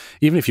studio, or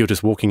even if you're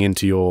just walking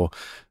into your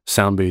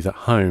sound booth at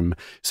home.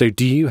 So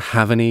do you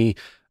have any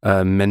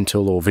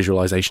mental or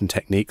visualization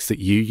techniques that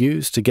you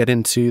use to get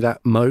into that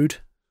mode?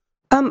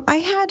 I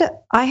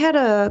had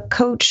a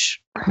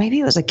coach, or maybe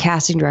it was a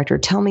casting director,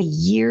 tell me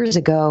years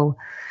ago,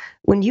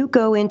 when you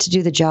go in to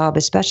do the job,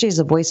 especially as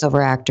a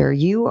voiceover actor,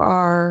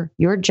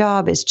 your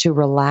job is to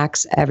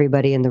relax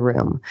everybody in the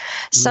room.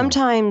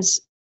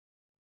 Sometimes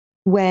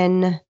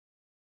this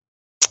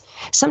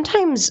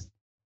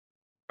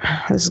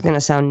is going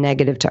to sound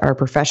negative to our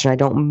profession. I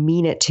don't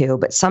mean it to,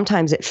 but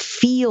sometimes it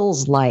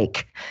feels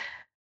like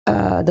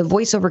the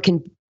voiceover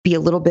can be a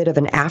little bit of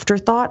an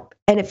afterthought.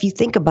 And if you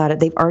think about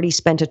it, they've already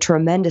spent a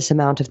tremendous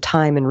amount of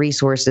time and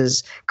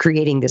resources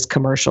creating this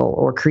commercial,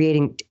 or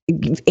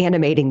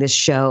animating this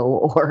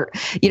show, or,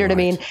 what I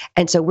mean?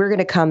 And so we're going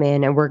to come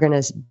in and we're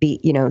going to be,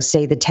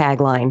 say the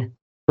tagline.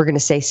 We're going to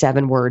say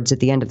 7 words at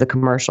the end of the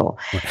commercial.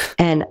 Right.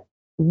 And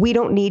we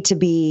don't need to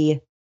be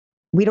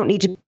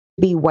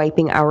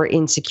wiping our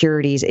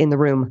insecurities in the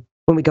room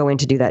when we go in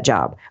to do that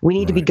job. We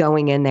need to be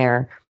going in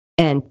there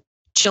and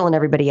chilling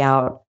everybody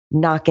out,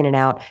 knocking it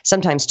out.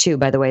 Sometimes too,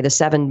 by the way, the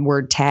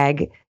 7-word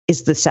tag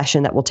is the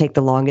session that will take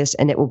the longest,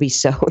 and it will be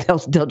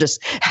they'll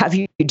just have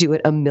you do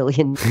it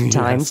 1,000,000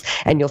 times.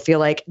 Yes. And you'll feel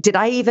like,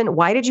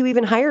 why did you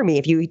even hire me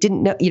if you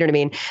didn't know, you know what I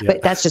mean? Yeah.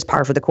 But that's just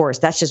par for the course.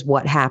 That's just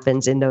what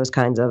happens in those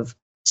kinds of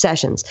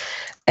sessions.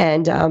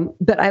 And,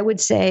 but I would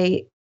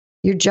say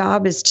your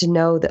job is to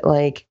know that,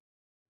 like,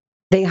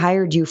 they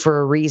hired you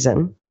for a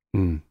reason.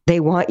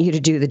 They want you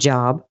to do the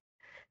job.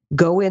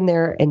 Go in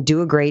there and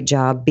do a great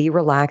job, be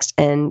relaxed,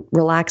 and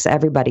relax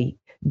everybody.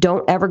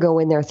 Don't ever go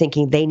in there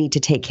thinking they need to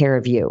take care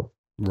of you.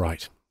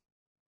 Right.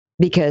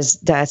 because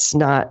that's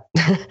not,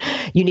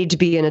 you need to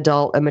be an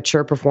adult, a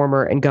mature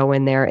performer, and go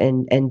in there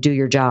and do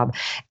your job.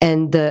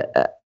 And there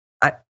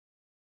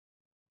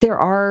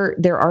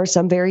are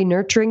some very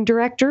nurturing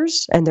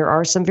directors, and there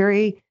are some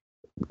very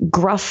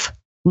gruff,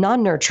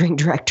 non-nurturing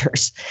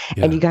directors.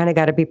 Yeah. And you kind of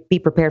got to be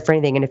prepared for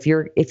anything. And if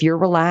you're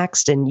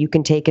relaxed and you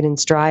can take it in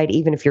stride,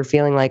 even if you're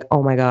feeling like,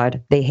 oh my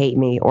God, they hate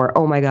me, or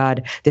oh my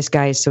God, this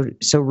guy is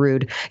so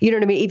rude. You know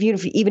what I mean?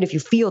 Even if you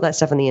feel that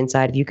stuff on the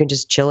inside, if you can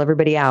just chill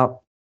everybody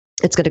out,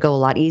 it's going to go a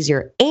lot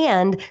easier.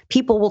 And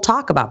people will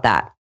talk about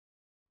that.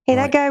 Hey,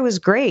 that guy was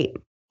great.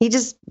 He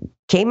just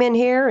came in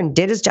here and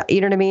did his job.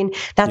 You know what I mean?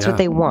 That's what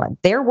they want.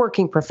 They're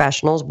working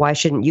professionals. Why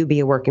shouldn't you be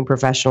a working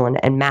professional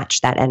and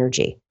match that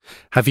energy?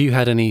 Have you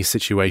had any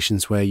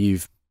situations where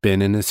you've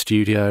been in a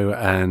studio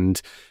and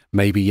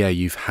maybe,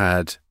 you've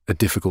had a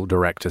difficult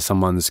director,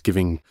 someone's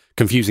giving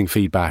confusing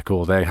feedback,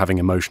 or they're having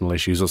emotional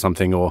issues or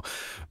something, or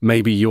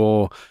maybe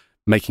you're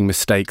making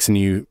mistakes and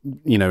you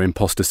know,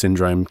 imposter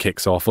syndrome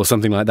kicks off or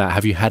something like that?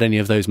 Have you had any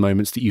of those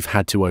moments that you've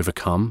had to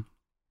overcome?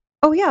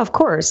 Oh yeah, of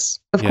course.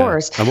 Of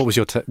course. And what was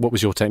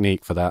your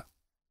technique for that?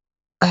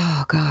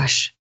 Oh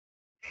gosh.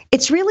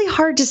 It's really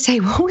hard to say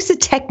what was the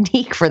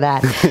technique for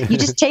that. You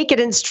just take it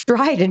in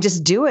stride and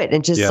just do it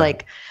and just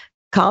like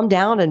calm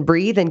down and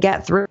breathe and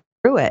get through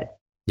it.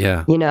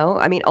 Yeah. You know,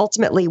 I mean,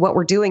 ultimately what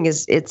we're doing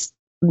it's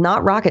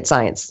not rocket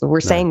science.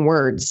 We're saying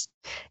words.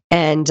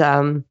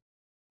 And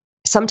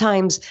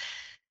sometimes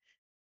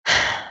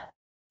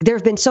there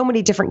have been so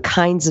many different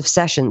kinds of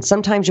sessions.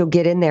 Sometimes you'll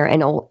get in there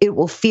and it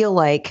will feel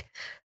like,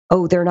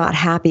 oh, they're not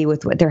happy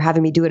with what they're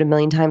having me do it a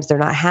million times. They're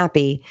not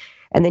happy.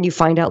 And then you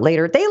find out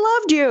later, they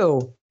loved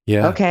you.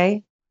 Yeah.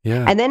 Okay.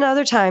 Yeah. And then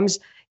other times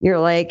you're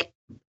like,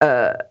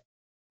 and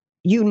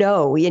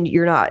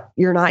you're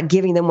not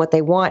giving them what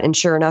they want. And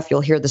sure enough, you'll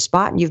hear the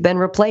spot and you've been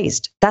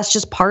replaced. That's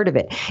just part of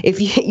it.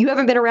 If you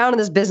haven't been around in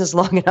this business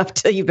long enough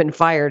till you've been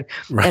fired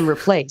and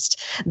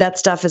replaced, that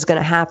stuff is going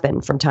to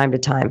happen from time to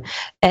time.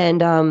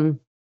 And,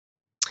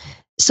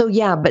 so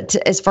yeah, but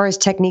as far as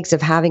techniques of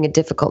having a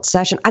difficult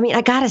session, I mean, I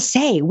gotta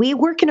say, we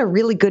work in a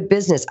really good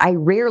business. I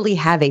rarely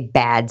have a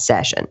bad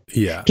session.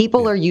 Yeah.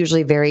 People are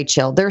usually very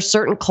chill. There are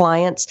certain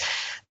clients,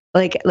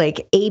 like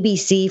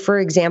ABC, for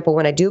example,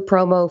 when I do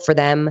promo for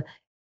them,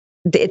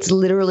 it's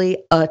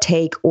literally a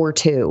take or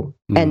two,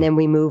 and then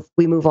we move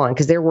on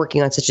because they're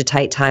working on such a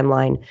tight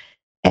timeline.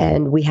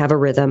 And we have a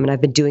rhythm, and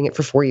I've been doing it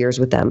for 4 years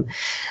with them.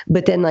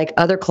 But then like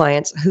other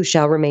clients who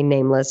shall remain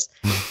nameless,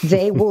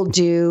 they will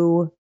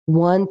do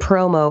one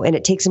promo and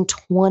it takes them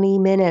 20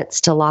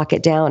 minutes to lock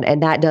it down.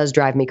 And that does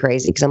drive me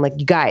crazy because I'm like,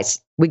 you guys,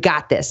 we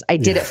got this. I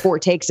did it 4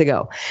 takes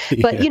ago.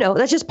 But you know,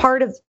 that's just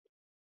part of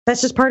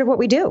what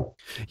we do.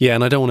 Yeah.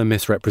 And I don't want to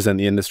misrepresent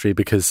the industry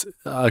because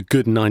a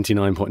good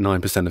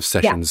 99.9% of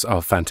sessions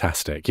are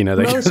fantastic. You know,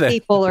 most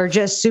people are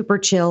just super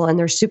chill and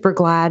they're super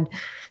glad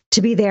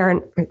to be there.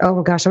 And oh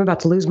my gosh, I'm about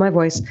to lose my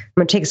voice. I'm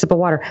going to take a sip of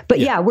water. But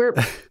yeah we're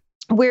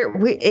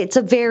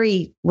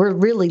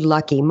really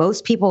lucky.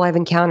 Most people I've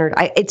encountered,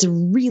 it's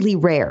really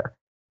rare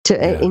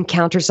to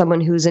encounter someone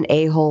who's an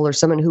a-hole or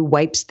someone who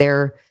wipes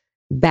their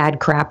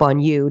bad crap on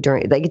you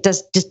during, like, it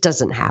just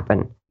doesn't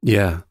happen.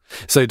 Yeah.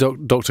 So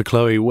Dr.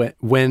 Chloe,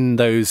 when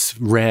those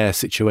rare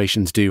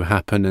situations do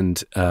happen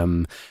and,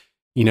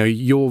 you know,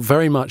 you're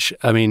very much,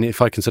 I mean,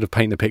 if I can sort of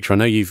paint the picture, I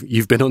know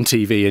you've been on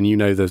TV and you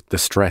know the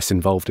stress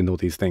involved in all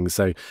these things.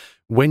 So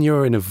when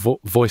you're in a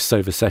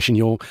voiceover session,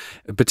 you're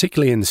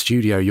particularly in the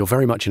studio, you're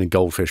very much in a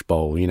goldfish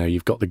bowl. You know,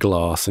 you've got the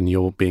glass and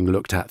you're being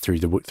looked at through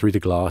the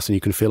glass, and you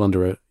can feel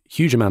under a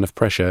huge amount of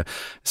pressure,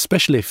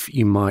 especially if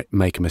you might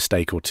make a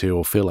mistake or two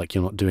or feel like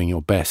you're not doing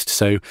your best.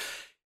 So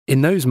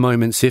in those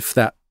moments, if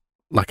that,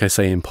 like I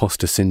say,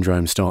 imposter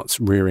syndrome starts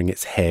rearing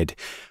its head,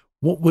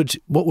 what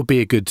would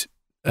be a good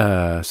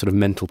sort of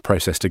mental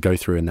process to go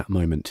through in that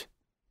moment?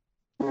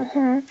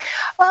 Mm-hmm.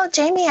 Well,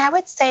 Jamie, I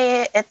would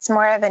say it's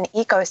more of an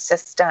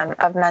ecosystem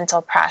of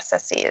mental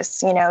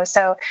processes, you know,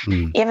 so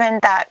even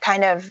that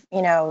kind of,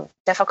 you know,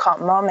 difficult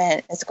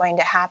moment is going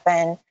to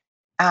happen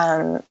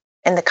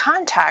in the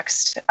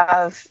context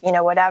of, you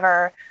know,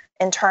 whatever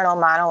internal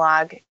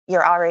monologue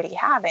you're already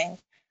having.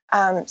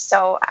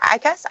 So I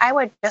guess I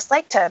would just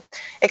like to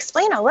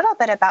explain a little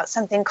bit about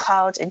something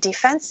called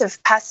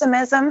defensive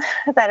pessimism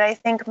that I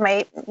think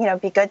might, you know,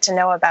 be good to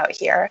know about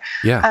here.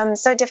 Yeah.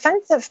 So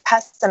defensive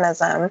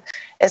pessimism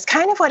is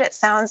kind of what it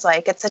sounds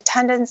like. It's a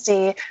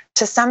tendency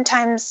to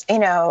sometimes, you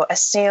know,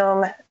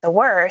 assume the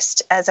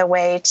worst as a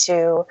way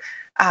to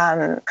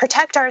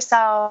protect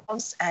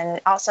ourselves, and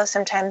also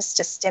sometimes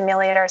to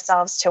stimulate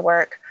ourselves to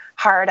work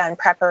hard on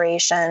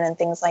preparation and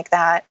things like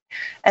that.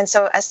 And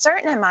so a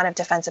certain amount of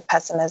defensive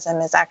pessimism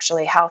is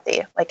actually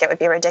healthy. Like, it would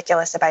be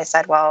ridiculous if I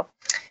said, well,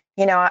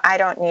 you know, I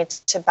don't need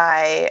to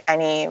buy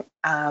any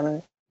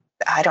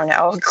I don't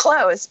know,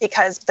 clothes,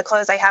 because the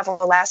clothes I have will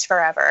last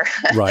forever.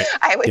 Right.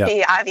 I would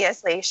be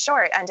obviously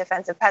short on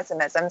defensive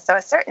pessimism. So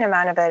a certain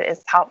amount of it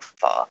is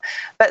helpful,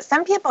 but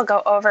some people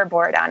go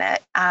overboard on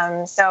it.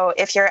 So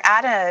if you're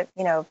at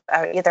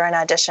either an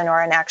audition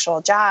or an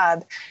actual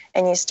job,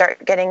 and you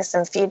start getting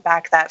some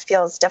feedback that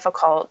feels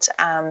difficult,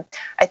 I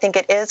think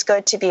it is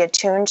good to be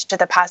attuned to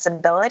the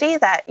possibility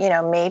that,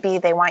 maybe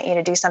they want you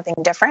to do something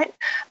different,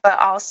 but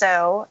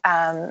also,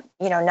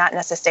 not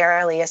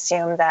necessarily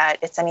assume that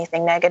it's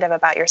anything negative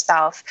about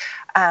yourself.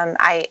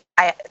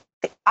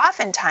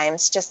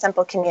 Oftentimes, just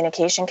simple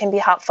communication can be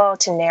helpful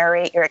to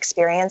narrate your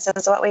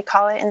experiences, what we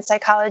call it in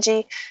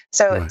psychology.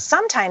 So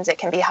sometimes it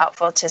can be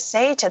helpful to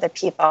say to the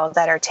people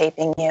that are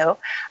taping you,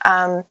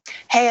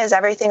 hey, is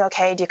everything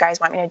okay? Do you guys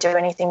want me to do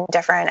anything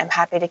different? I'm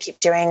happy to keep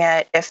doing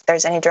it. If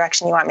there's any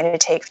direction you want me to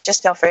take,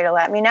 just feel free to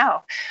let me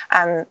know.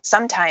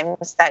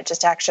 Sometimes that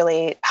just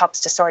actually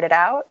helps to sort it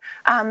out.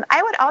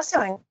 I would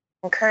also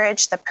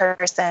encourage the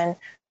person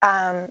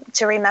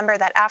to remember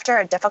that after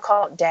a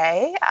difficult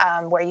day,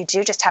 where you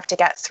do just have to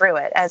get through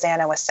it, as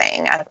Anna was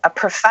saying, a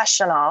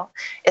professional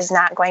is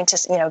not going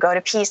to, go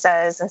to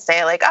pieces and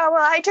say like, oh,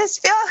 well, I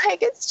just feel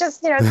like it's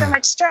just, so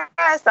much stress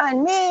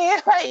on me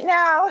right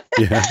now.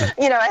 Yeah.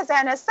 As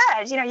Anna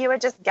said, you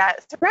would just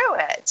get through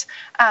it.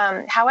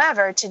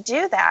 However, to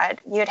do that,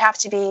 you'd have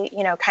to be,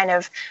 kind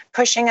of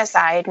pushing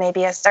aside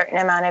maybe a certain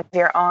amount of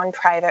your own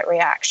private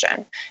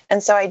reaction.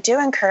 And so I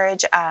do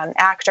encourage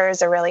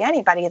actors, or really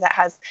anybody that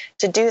has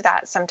to do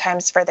that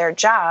sometimes for their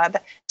job,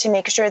 to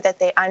make sure that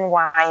they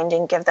unwind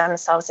and give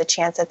themselves a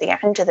chance at the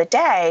end of the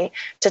day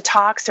to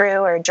talk through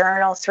or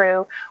journal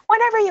through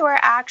whatever you are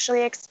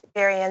actually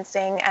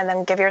experiencing, and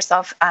then give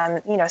yourself,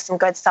 some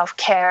good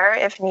self-care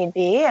if need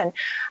be. And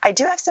I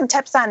do have some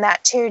tips on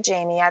that too,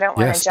 Jamie. I don't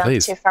want to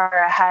jump too far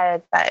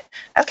ahead, but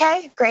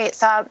okay, great.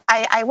 So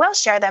I will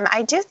share them.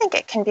 I do think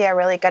it can be a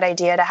really good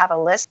idea to have a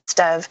list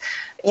of,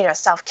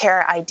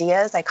 self-care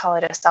ideas. I call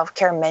it a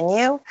self-care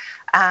menu.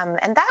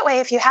 And that way,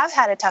 if you have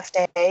had a tough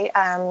day,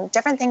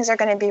 different things are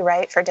going to be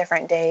right for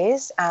different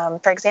days.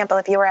 For example,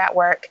 if you were at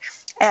work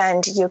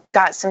and you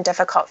got some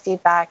difficult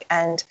feedback,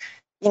 and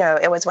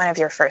it was one of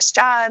your first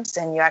jobs,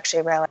 and you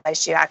actually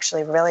realized you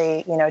actually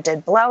really,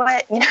 did blow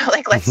it,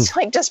 let's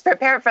just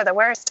prepare for the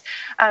worst.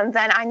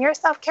 Then on your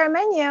self-care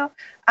menu,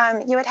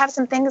 you would have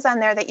some things on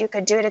there that you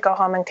could do to go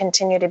home and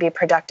continue to be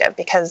productive,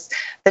 because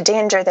the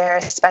danger there,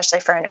 especially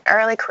for an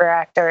early career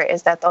actor,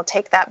 is that they'll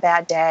take that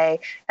bad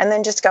day and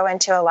then just go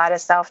into a lot of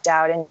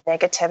self-doubt and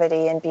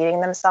negativity and beating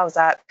themselves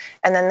up.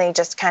 And then they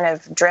just kind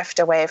of drift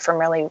away from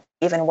really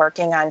even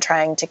working on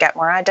trying to get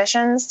more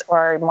auditions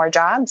or more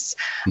jobs.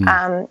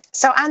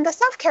 So on the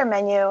self-care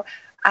menu,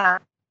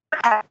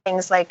 have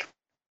things like,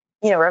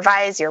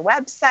 revise your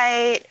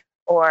website,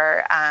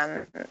 or,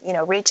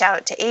 reach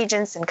out to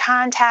agents and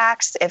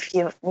contacts if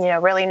you,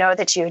 really know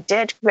that you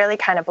did really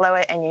kind of blow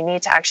it and you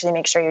need to actually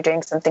make sure you're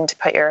doing something to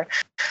put your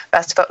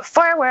best foot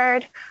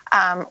forward.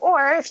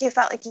 Or if you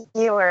felt like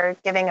you were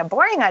giving a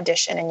boring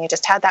audition and you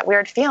just had that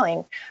weird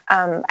feeling,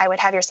 I would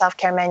have your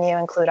self-care menu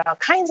include all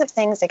kinds of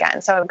things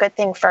again. So a good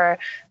thing for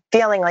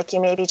feeling like you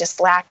maybe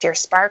just lacked your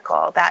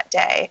sparkle that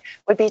day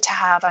would be to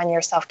have on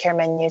your self-care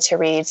menu to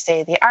read,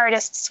 say, The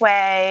Artist's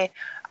Way,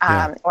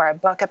 or a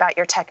book about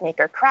your technique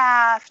or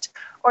craft,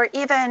 or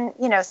even,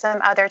 some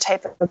other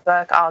type of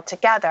book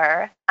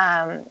altogether,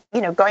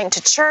 going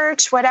to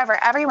church,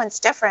 whatever. Everyone's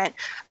different,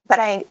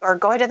 or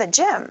going to the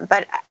gym.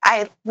 But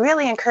I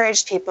really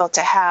encourage people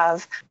to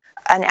have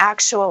an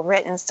actual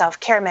written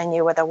self-care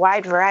menu with a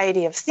wide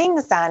variety of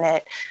things on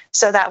it,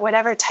 so that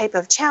whatever type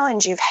of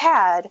challenge you've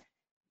had,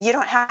 you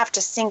don't have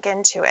to sink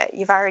into it.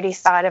 You've already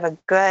thought of a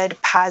good,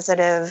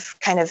 positive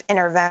kind of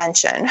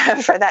intervention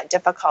for that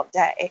difficult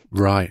day.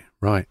 Right.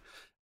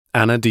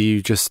 Anna, do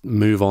you just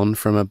move on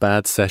from a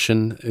bad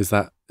session? Is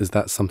that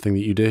something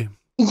that you do?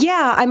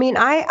 Yeah, I mean,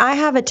 I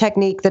have a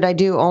technique that I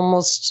do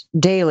almost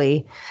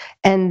daily,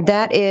 and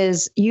that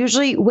is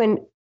usually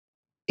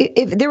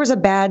if there was a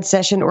bad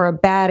session or a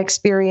bad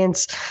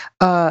experience,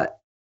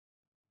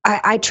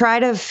 I try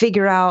to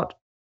figure out.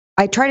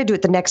 I try to do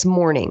it the next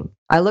morning.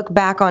 I look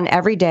back on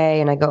every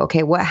day and I go,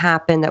 okay, what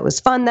happened that was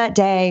fun that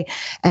day?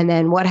 And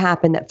then what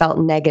happened that felt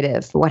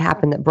negative? What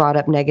happened that brought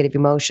up negative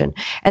emotion?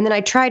 And then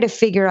I try to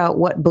figure out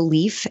what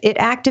belief it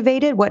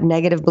activated, what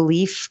negative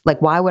belief,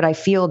 like why would I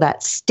feel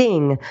that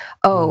sting?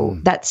 Oh,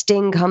 that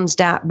sting comes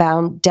down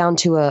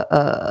to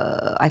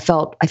I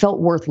felt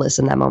worthless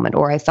in that moment,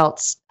 or I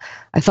felt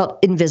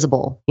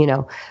invisible,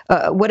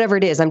 whatever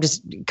it is. I'm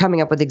just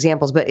coming up with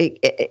examples, but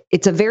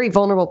it's a very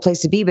vulnerable place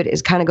to be, but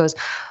it kind of goes,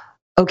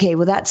 okay,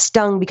 well, that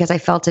stung because I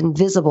felt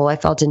invisible. I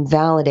felt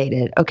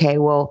invalidated. Okay,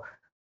 well,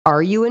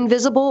 are you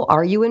invisible?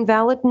 Are you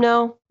invalid?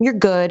 No, you're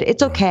good.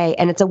 It's okay.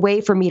 And it's a way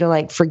for me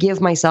to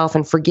forgive myself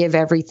and forgive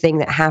everything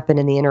that happened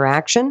in the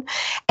interaction.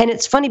 And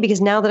it's funny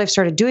because now that I've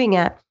started doing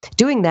that,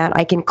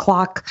 I can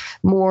clock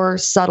more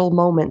subtle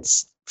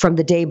moments from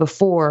the day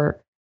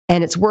before.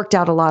 And it's worked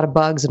out a lot of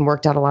bugs and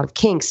worked out a lot of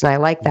kinks. And I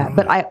like that.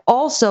 But I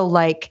also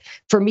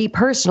for me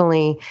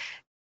personally,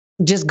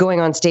 just going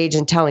on stage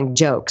and telling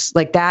jokes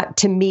like that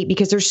to me,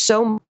 because there's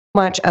so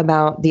much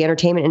about the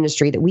entertainment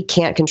industry that we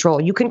can't control.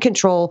 You can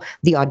control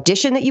the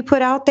audition that you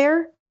put out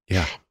there.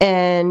 Yeah.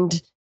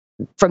 And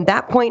from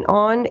that point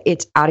on,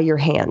 it's out of your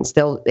hands.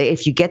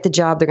 If you get the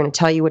job, they're going to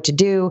tell you what to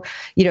do.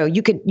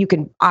 You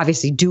can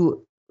obviously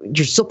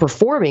you're still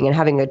performing and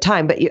having a good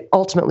time, but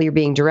ultimately you're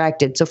being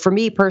directed. So for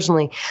me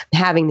personally,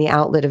 having the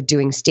outlet of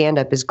doing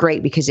stand-up is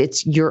great because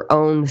it's your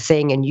own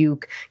thing and you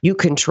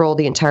control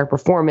the entire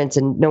performance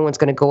and no one's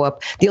going to go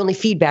up. The only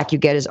feedback you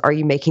get is, are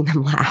you making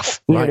them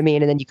laugh? You know what I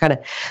mean? And then you kind of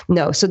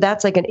know. So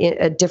that's like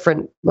a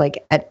different,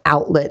 like an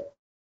outlet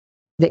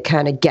that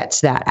kind of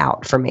gets that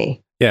out for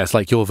me. Yeah, it's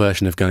like your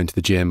version of going to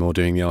the gym or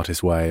doing the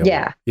artist way.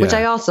 Which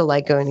I also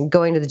like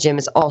going to the gym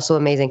is also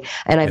amazing.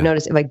 And I've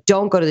noticed if I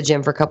don't go to the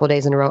gym for a couple of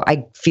days in a row,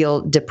 I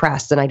feel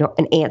depressed and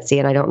antsy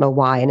and I don't know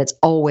why. And it's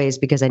always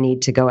because I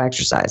need to go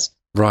exercise.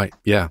 Right.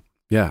 Yeah.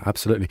 Yeah,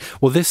 absolutely.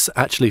 Well, this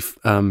actually is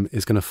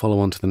going to follow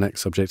on to the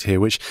next subject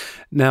here, which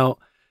now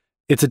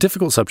it's a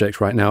difficult subject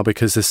right now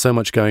because there's so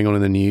much going on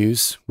in the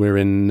news. We're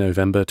in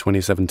November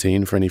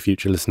 2017 for any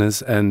future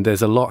listeners, and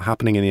there's a lot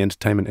happening in the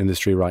entertainment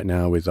industry right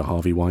now with the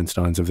Harvey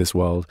Weinsteins of this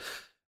world.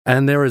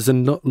 And there is a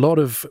lot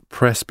of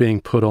press being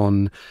put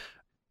on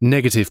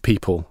negative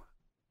people.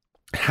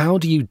 How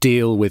do you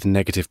deal with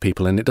negative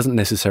people? And it doesn't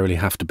necessarily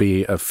have to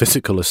be a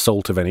physical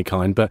assault of any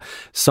kind, but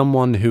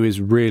someone who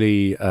is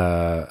really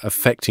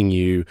affecting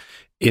you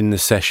in the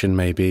session,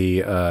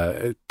 maybe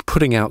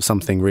putting out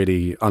something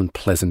really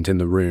unpleasant in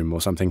the room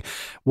or something.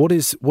 What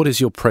is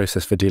your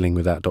process for dealing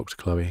with that, Dr.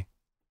 Chloe?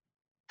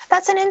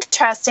 That's an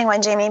interesting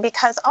one, Jamie,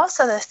 because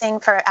also the thing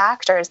for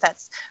actors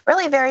that's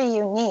really very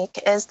unique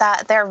is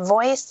that their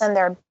voice and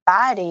their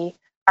body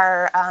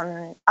are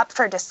up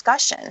for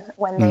discussion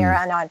when they are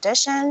on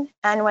audition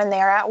and when they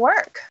are at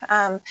work.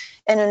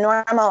 In a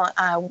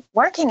normal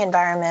working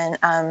environment,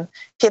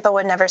 people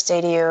would never say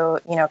to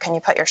you, can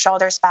you put your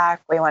shoulders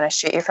back? We want to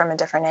shoot you from a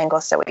different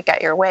angle so we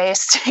get your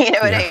waist. You know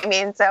what I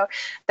mean? So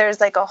there's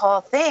like a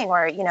whole thing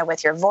where,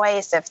 with your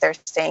voice, if they're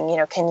saying,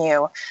 can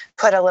you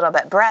put a little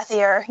bit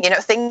breathier,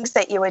 things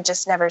that you would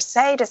just never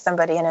say to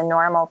somebody in a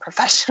normal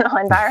professional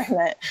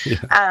environment.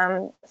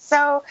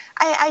 So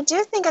I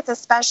do think it's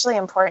especially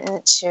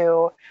important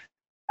to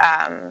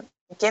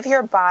give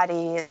your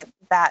body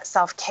that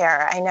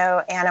self-care. I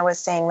know Anna was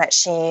saying that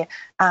she,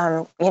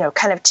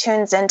 kind of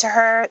tunes into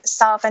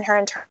herself and her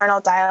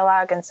internal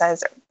dialogue and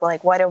says,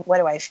 like, what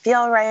do I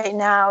feel right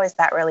now? Is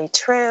that really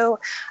true?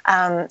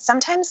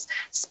 Sometimes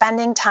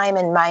spending time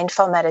in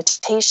mindful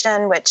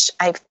meditation, which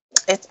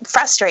it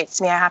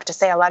frustrates me. I have to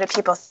say, a lot of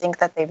people think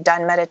that they've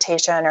done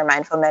meditation or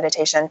mindful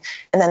meditation,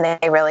 and then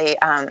they really,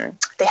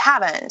 they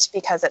haven't,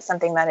 because it's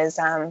something that is,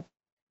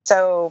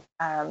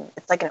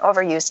 it's like an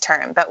overused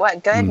term. But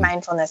what good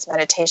mindfulness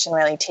meditation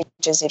really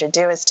teaches you to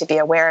do is to be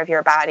aware of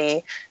your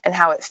body and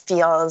how it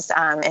feels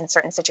in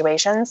certain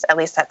situations. At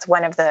least that's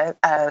one of the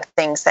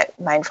things that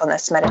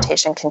mindfulness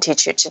meditation can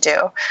teach you to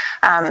do.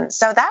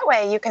 So that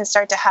way you can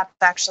start to have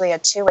actually a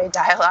two-way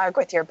dialogue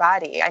with your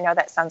body. I know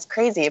that sounds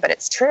crazy, but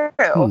it's true.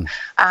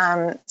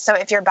 So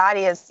if your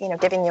body is,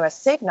 giving you a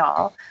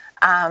signal,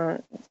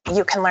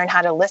 you can learn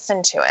how to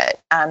listen to it.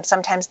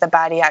 Sometimes the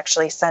body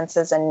actually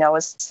senses and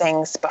knows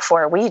things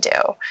before we do.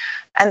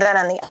 And then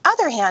on the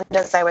other hand,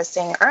 as I was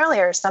saying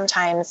earlier,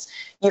 sometimes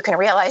you can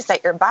realize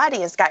that your body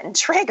has gotten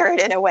triggered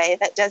in a way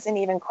that doesn't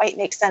even quite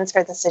make sense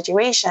for the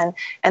situation.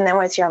 And then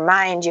with your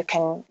mind, you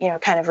can,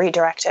 kind of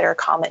redirect it or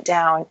calm it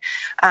down.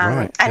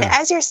 And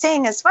as you're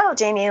saying as well,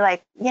 Jamie,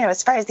 like,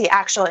 as far as the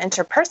actual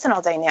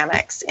interpersonal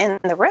dynamics in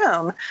the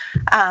room,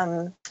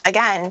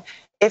 again,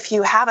 if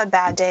you have a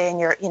bad day and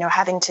you're,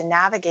 having to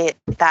navigate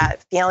that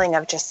feeling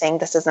of just saying,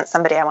 this isn't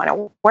somebody I want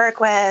to work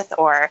with,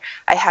 or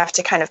I have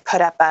to kind of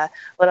put up a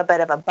little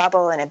bit of a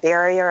bubble and a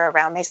barrier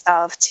around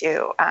myself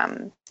to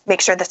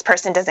make sure this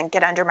person doesn't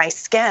get under my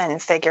skin,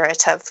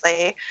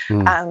 figuratively,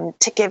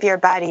 to give your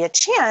body a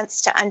chance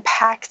to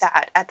unpack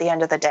that at the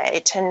end of the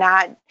day, to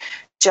not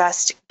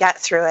just get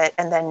through it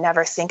and then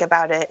never think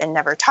about it and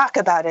never talk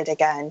about it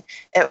again.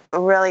 It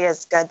really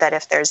is good that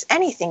if there's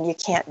anything you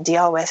can't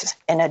deal with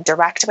in a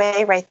direct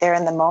way right there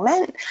in the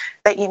moment,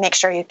 that you make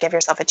sure you give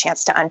yourself a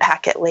chance to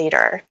unpack it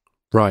later.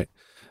 Right.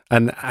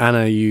 And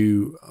Anna,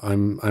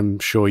 I'm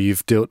sure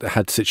you've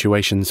had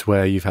situations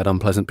where you've had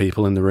unpleasant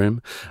people in the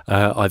room,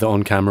 either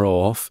on camera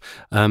or off.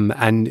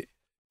 And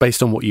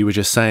based on what you were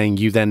just saying,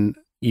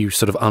 you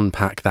sort of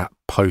unpack that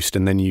post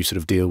and then you sort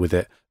of deal with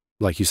it,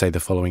 like you say, the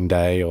following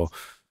day or...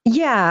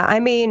 Yeah,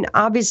 I mean,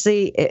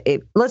 obviously,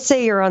 let's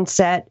say you're on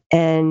set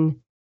and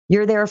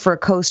you're there for a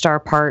co-star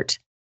part,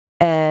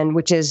 and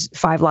which is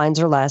 5 lines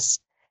or less,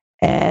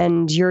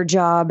 and your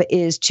job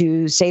is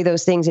to say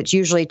those things. It's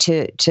usually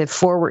to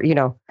forward,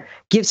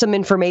 give some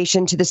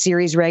information to the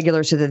series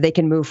regular so that they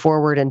can move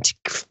forward and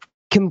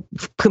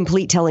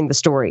complete telling the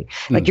story.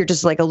 Like you're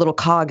just like a little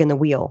cog in the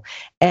wheel,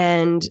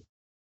 and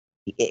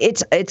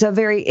it's a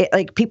very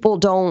like people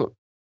don't.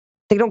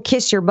 They don't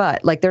kiss your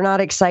butt. Like they're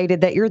not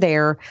excited that you're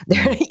there. You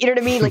know what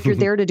I mean? Like you're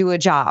there to do a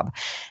job.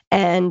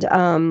 And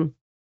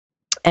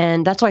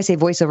And that's why I say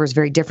voiceover is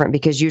very different,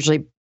 because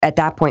usually at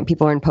that point,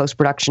 people are in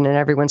post-production and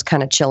everyone's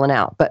kind of chilling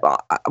out. But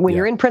when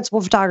you're in principal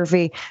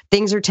photography,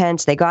 things are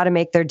tense. They got to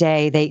make their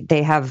day.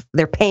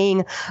 They're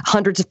paying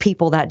hundreds of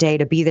people that day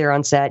to be there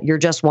on set. You're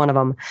just one of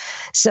them.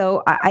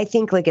 So I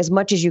think, like, as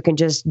much as you can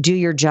just do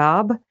your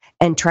job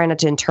and try not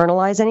to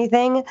internalize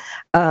anything,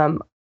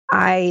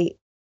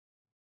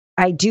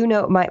 I do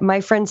know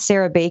my friend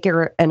Sarah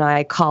Baker and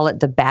I call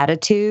it the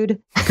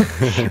batitude.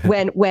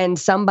 when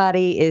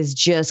somebody is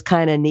just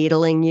kind of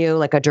needling you,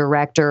 like a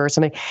director or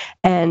somebody,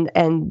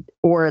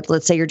 or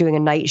let's say you're doing a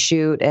night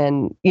shoot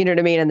and you know what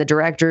I mean, and the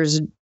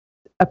director's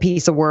a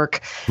piece of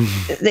work,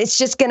 it's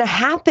just going to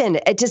happen.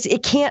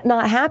 It can't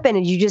not happen,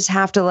 and you just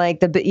have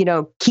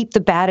to keep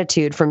the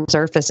batitude from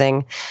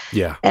surfacing.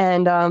 Yeah.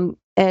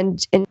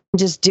 And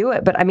just do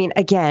it. But I mean,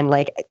 again,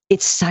 like,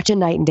 it's such a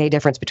night and day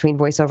difference between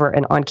voiceover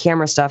and on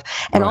camera stuff.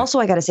 And also,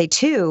 I got to say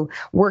too,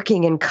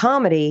 working in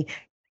comedy,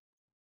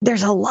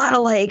 there's a lot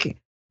of like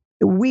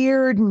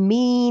weird,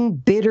 mean,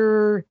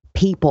 bitter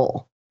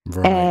people.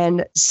 Right.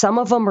 And some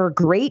of them are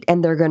great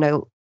and they're going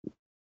to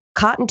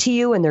cotton to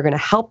you and they're going to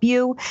help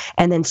you.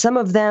 And then some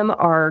of them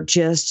are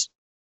just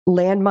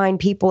landmine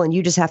people, and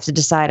you just have to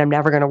decide, I'm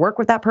never going to work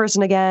with that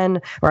person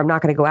again, or I'm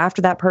not going to go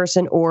after that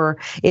person, or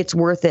it's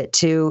worth it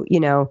to,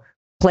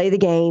 play the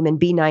game and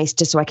be nice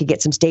just so I could get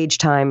some stage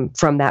time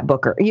from that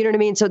booker. You know what I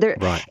mean? So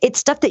it's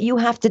stuff that you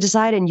have to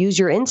decide and use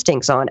your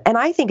instincts on. And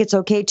I think it's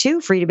okay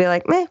too for you to be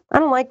like, I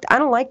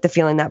don't like the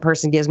feeling that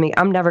person gives me.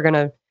 I'm never going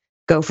to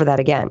go for that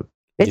again.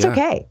 It's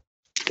okay.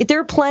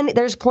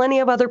 There's plenty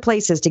of other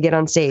places to get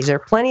on stage. There are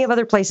plenty of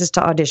other places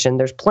to audition.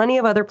 There's plenty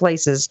of other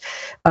places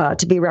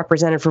to be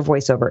represented for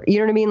voiceover. You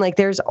know what I mean? Like,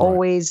 there's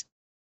always,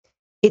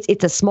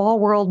 it's a small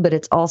world, but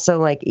it's also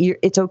like,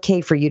 it's okay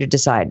for you to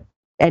decide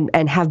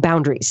and have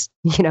boundaries.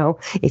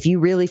 If you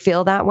really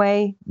feel that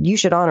way, you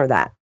should honor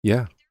that.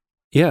 Yeah.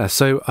 Yeah.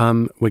 So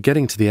we're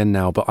getting to the end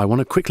now, but I want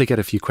to quickly get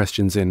a few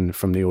questions in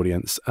from the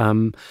audience.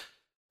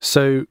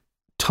 So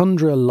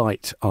Tundra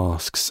Light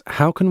asks,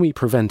 how can we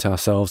prevent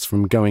ourselves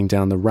from going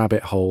down the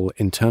rabbit hole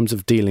in terms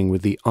of dealing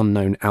with the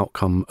unknown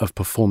outcome of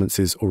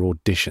performances or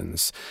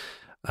auditions?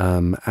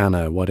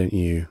 Anna, why don't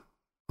you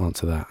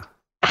answer that?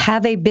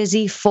 Have a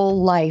busy,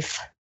 full life.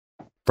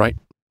 Right.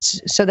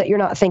 So that you're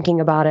not thinking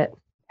about it.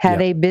 Have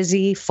a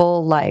busy,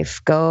 full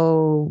life.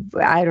 Go,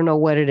 I don't know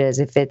what it is.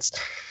 If it's,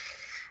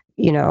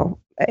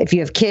 if you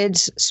have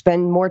kids,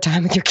 spend more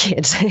time with your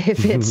kids.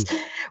 If it's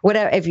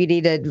whatever, if you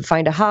need to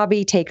find a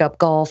hobby, take up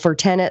golf or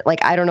tennis,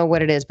 like, I don't know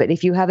what it is, but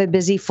if you have a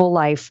busy, full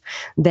life,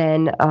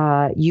 then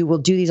you will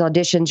do these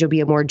auditions. You'll be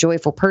a more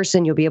joyful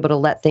person. You'll be able to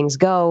let things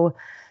go.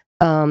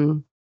 Be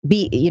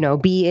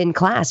in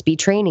class, be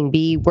training,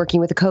 be working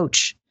with a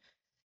coach,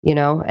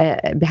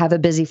 have a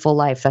busy, full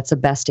life. That's the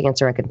best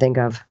answer I can think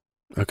of.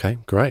 Okay,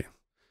 great.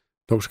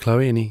 Dr.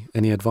 Chloe,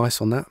 any advice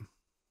on that?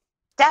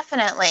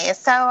 Definitely.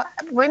 So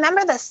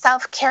remember the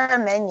self-care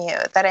menu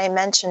that I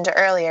mentioned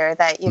earlier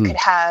that you could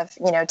have,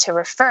 to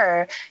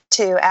refer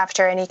to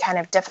after any kind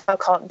of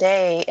difficult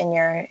day in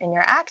your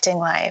acting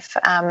life.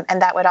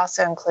 And that would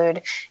also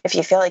include if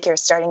you feel like you're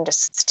starting to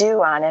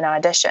stew on an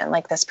audition,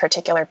 like this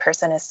particular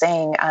person is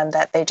saying,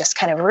 that they just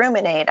kind of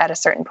ruminate at a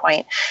certain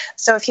point.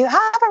 So if you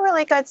have a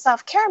really good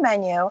self-care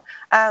menu,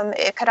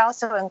 it could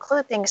also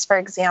include things, for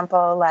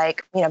example,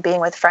 like,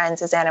 being with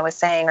friends, as Anna was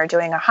saying, or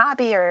doing a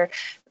hobby, or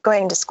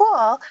going to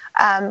school,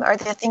 or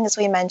the things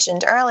we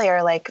mentioned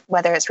earlier, like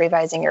whether it's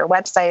revising your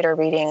website or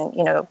reading,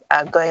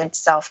 a good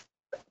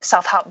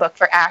self-help book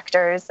for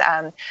actors.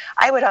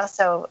 I would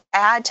also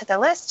add to the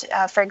list,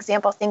 for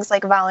example, things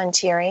like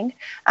volunteering.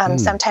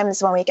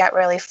 Sometimes when we get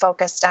really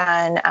focused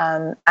on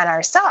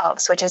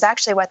ourselves, which is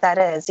actually what that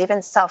is,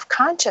 even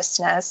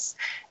self-consciousness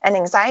and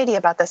anxiety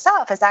about the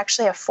self is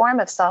actually a form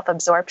of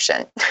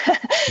self-absorption.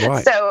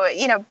 Right. So,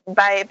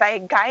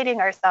 by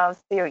guiding ourselves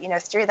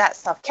through that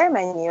self-care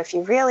menu, if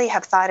you really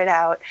have thought it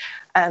out,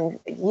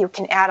 you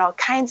can add all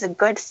kinds of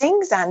good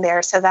things on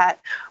there so that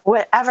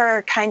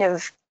whatever kind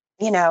of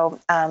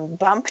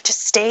bumped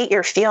state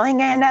you're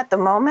feeling in at the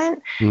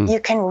moment, you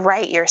can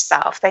right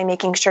yourself by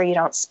making sure you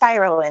don't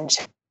spiral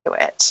into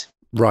it.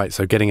 Right.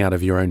 So getting out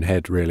of your own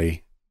head,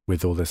 really,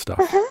 with all this stuff,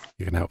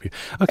 you can help you.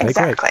 Okay,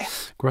 exactly.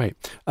 Great.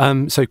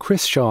 So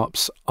Chris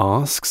Sharps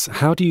asks,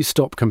 how do you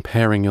stop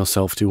comparing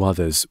yourself to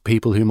others,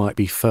 people who might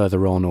be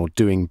further on or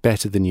doing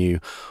better than you,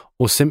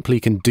 or simply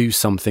can do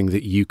something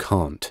that you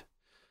can't?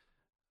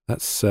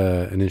 That's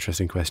an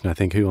interesting question, I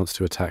think. Who wants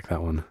to attack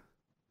that one?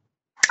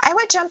 I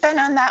would jump in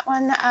on that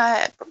one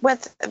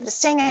with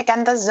saying,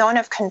 again, the zone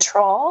of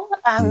control.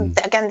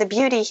 Again, the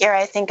beauty here,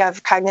 I think,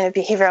 of cognitive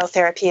behavioral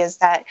therapy is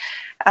that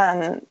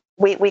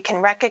we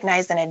can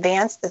recognize in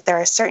advance that there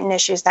are certain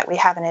issues that we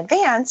have in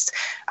advance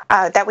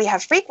that we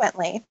have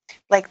frequently,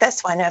 like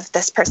this one of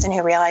this person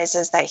who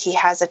realizes that he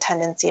has a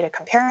tendency to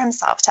compare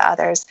himself to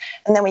others.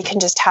 And then we can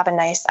just have a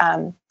nice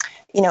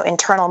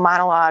internal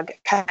monologue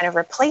kind of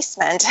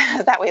replacement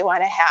that we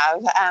want to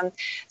have.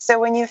 So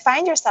when you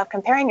find yourself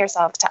comparing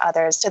yourself to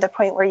others to the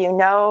point where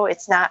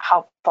it's not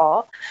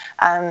helpful,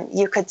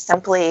 you could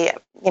simply,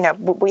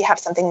 we have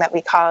something that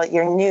we call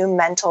your new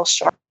mental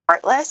short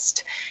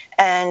list.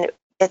 And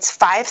it's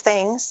 5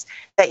 things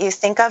that you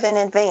think of in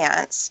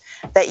advance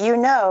that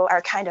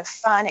are kind of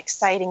fun,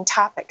 exciting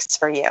topics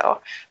for you.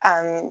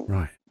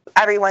 Right.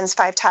 Everyone's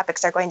 5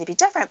 topics are going to be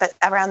different, but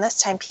around this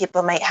time,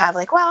 people might have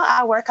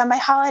I'll work on my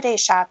holiday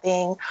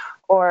shopping,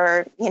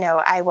 or,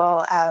 I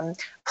will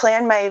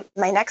plan my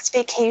next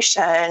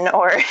vacation,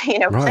 or,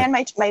 plan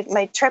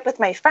my trip with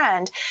my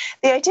friend.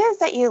 The idea is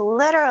that you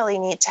literally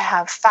need to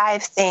have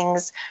 5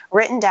 things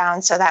written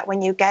down so that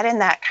when you get in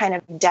that kind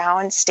of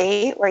down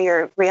state where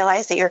you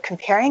realize that you're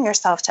comparing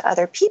yourself to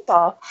other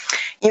people,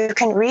 you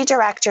can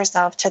redirect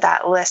yourself to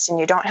that list and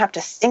you don't have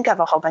to think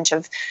of a whole bunch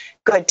of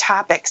good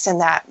topics in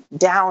that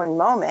down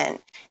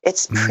moment.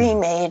 It's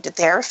pre-made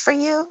there for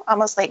you,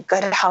 almost like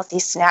good, healthy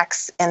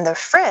snacks in the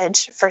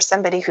fridge for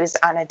somebody who's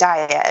on a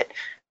diet.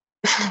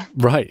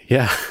 Right,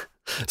 yeah.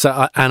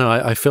 So, Anna,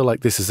 I feel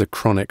like this is a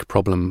chronic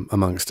problem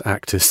amongst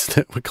actors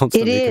that we're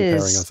constantly comparing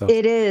ourselves.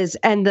 It is.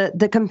 And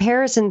the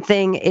comparison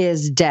thing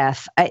is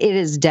death. It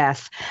is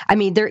death. I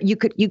mean, you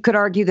could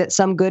argue that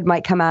some good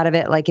might come out of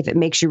it, like if it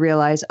makes you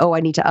realize, oh,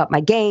 I need to up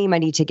my game, I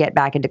need to get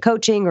back into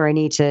coaching, or I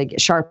need to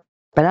sharpen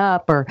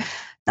up, or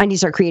I need to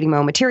start creating my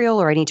own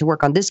material, or I need to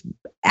work on this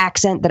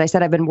accent that I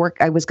said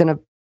I was going to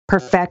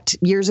perfect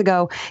years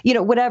ago.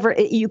 Whatever.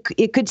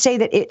 It could say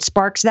that it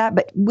sparks that,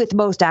 but with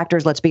most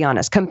actors, let's be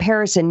honest,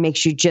 comparison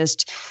makes you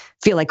just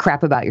feel like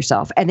crap about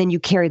yourself, and then you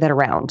carry that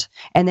around,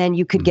 and then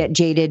you could get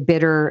jaded,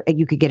 bitter.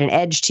 You could get an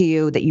edge to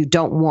you that you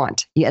don't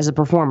want as a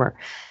performer.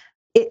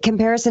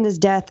 Comparison is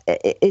death.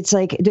 It's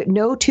like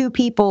no 2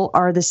 people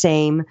are the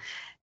same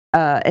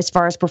as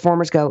far as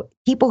performers go.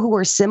 People who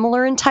are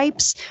similar in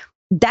types,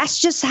 that's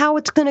just how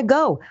it's going to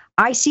go.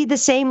 I see the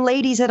same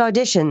ladies at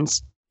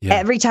auditions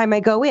every time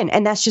I go in,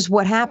 and that's just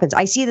what happens.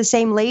 I see the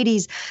same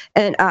ladies,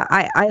 and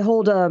I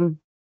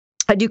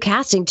do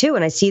casting too,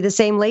 and I see the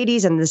same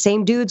ladies and the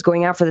same dudes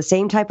going out for the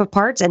same type of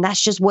parts, and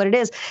that's just what it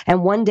is.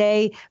 And one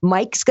day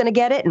Mike's going to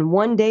get it, and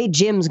one day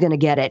Jim's going to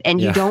get it, and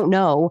you don't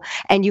know,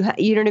 and you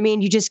know what I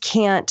mean? You just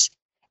can't.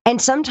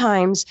 And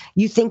sometimes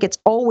you think it's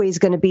always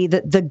going to be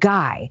the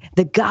guy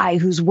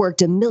who's worked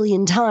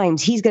 1,000,000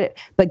 times.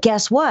 But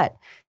guess what?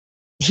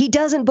 He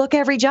doesn't book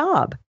every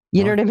job.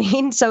 You know what I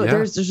mean? So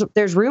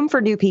there's room for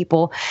new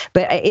people,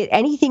 but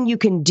anything you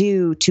can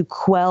do to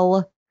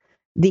quell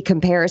the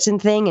comparison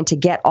thing and to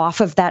get off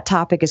of that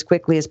topic as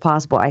quickly as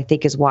possible, I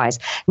think is wise.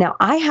 Now,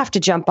 I have to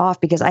jump off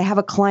because I have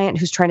a client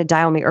who's trying to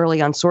dial me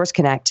early on Source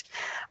Connect,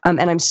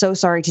 and I'm so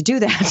sorry to do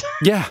that.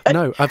 Yeah,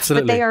 no,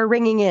 absolutely. But they are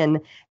ringing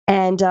in,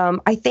 and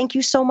I thank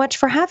you so much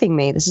for having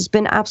me. This has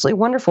been absolutely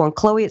wonderful. And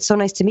Chloe, it's so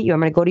nice to meet you. I'm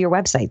going to go to your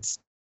websites.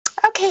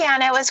 Okay,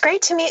 Anna, it was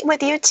great to meet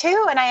with you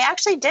too. And I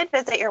actually did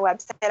visit your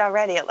website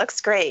already. It looks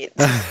great.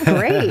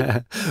 Great.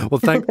 Well,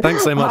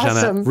 thanks so much,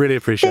 awesome. Anna. Really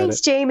appreciate it. Thanks,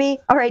 Jamie.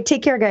 All right,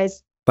 take care,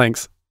 guys.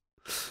 Thanks.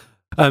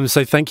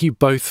 So thank you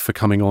both for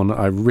coming on.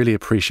 I really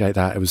appreciate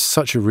that. It was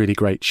such a really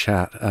great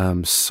chat.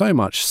 So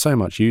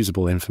much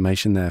usable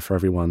information there for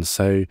everyone.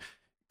 So,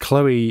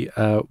 Chloe,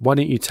 why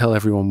don't you tell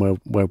everyone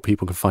where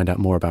people can find out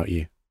more about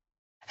you?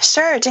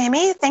 Sure,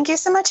 Jamie. Thank you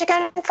so much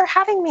again for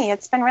having me.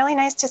 It's been really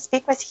nice to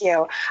speak with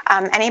you.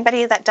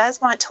 Anybody that does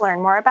want to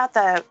learn more about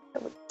the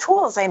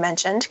tools I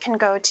mentioned can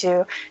go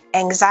to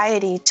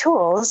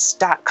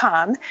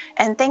anxietytools.com.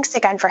 And thanks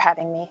again for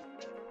having me.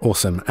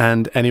 Awesome.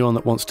 And anyone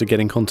that wants to get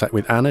in contact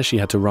with Anna, she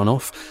had to run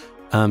off,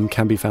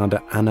 can be found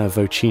at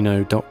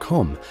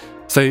annavocino.com.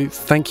 So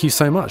thank you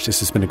so much.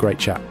 This has been a great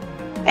chat.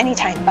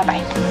 Anytime.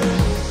 Bye-bye.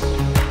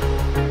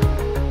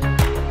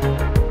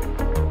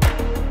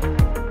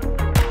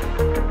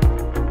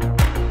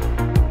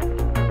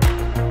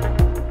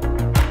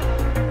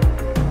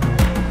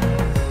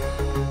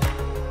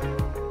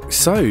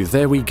 So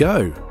there we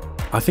go.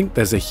 I think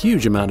there's a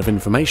huge amount of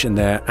information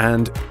there,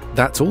 and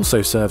that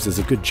also serves as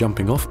a good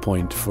jumping off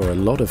point for a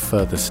lot of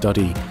further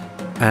study.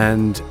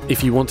 And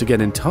if you want to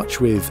get in touch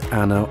with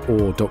Anna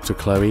or Dr.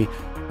 Chloe,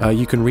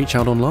 you can reach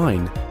out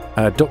online.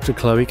 Dr.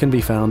 Chloe can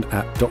be found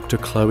at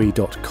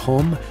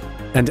drchloe.com,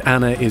 and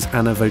Anna is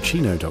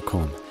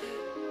annavocino.com.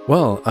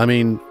 Well, I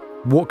mean,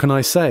 what can I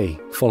say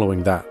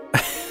following that?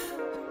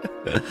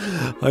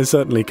 I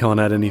certainly can't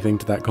add anything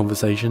to that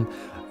conversation.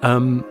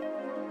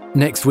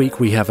 Next week,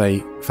 we have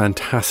a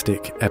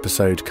fantastic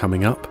episode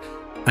coming up,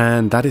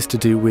 and that is to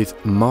do with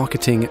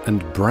marketing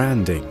and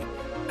branding.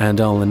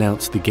 And I'll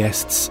announce the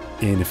guests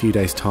in a few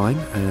days' time.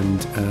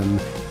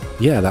 And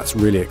that's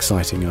really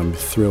exciting. I'm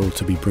thrilled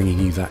to be bringing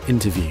you that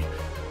interview.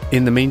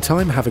 In the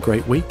meantime, have a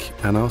great week,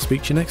 and I'll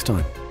speak to you next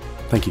time.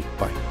 Thank you.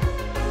 Bye.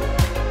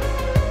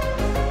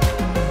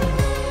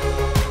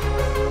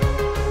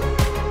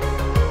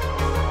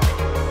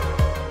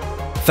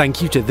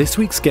 Thank you to this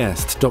week's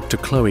guests, Dr.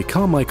 Chloe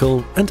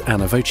Carmichael and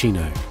Anna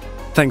Vocino.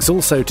 Thanks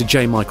also to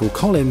J. Michael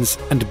Collins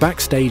and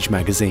Backstage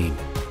Magazine.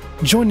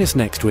 Join us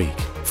next week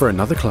for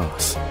another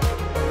class.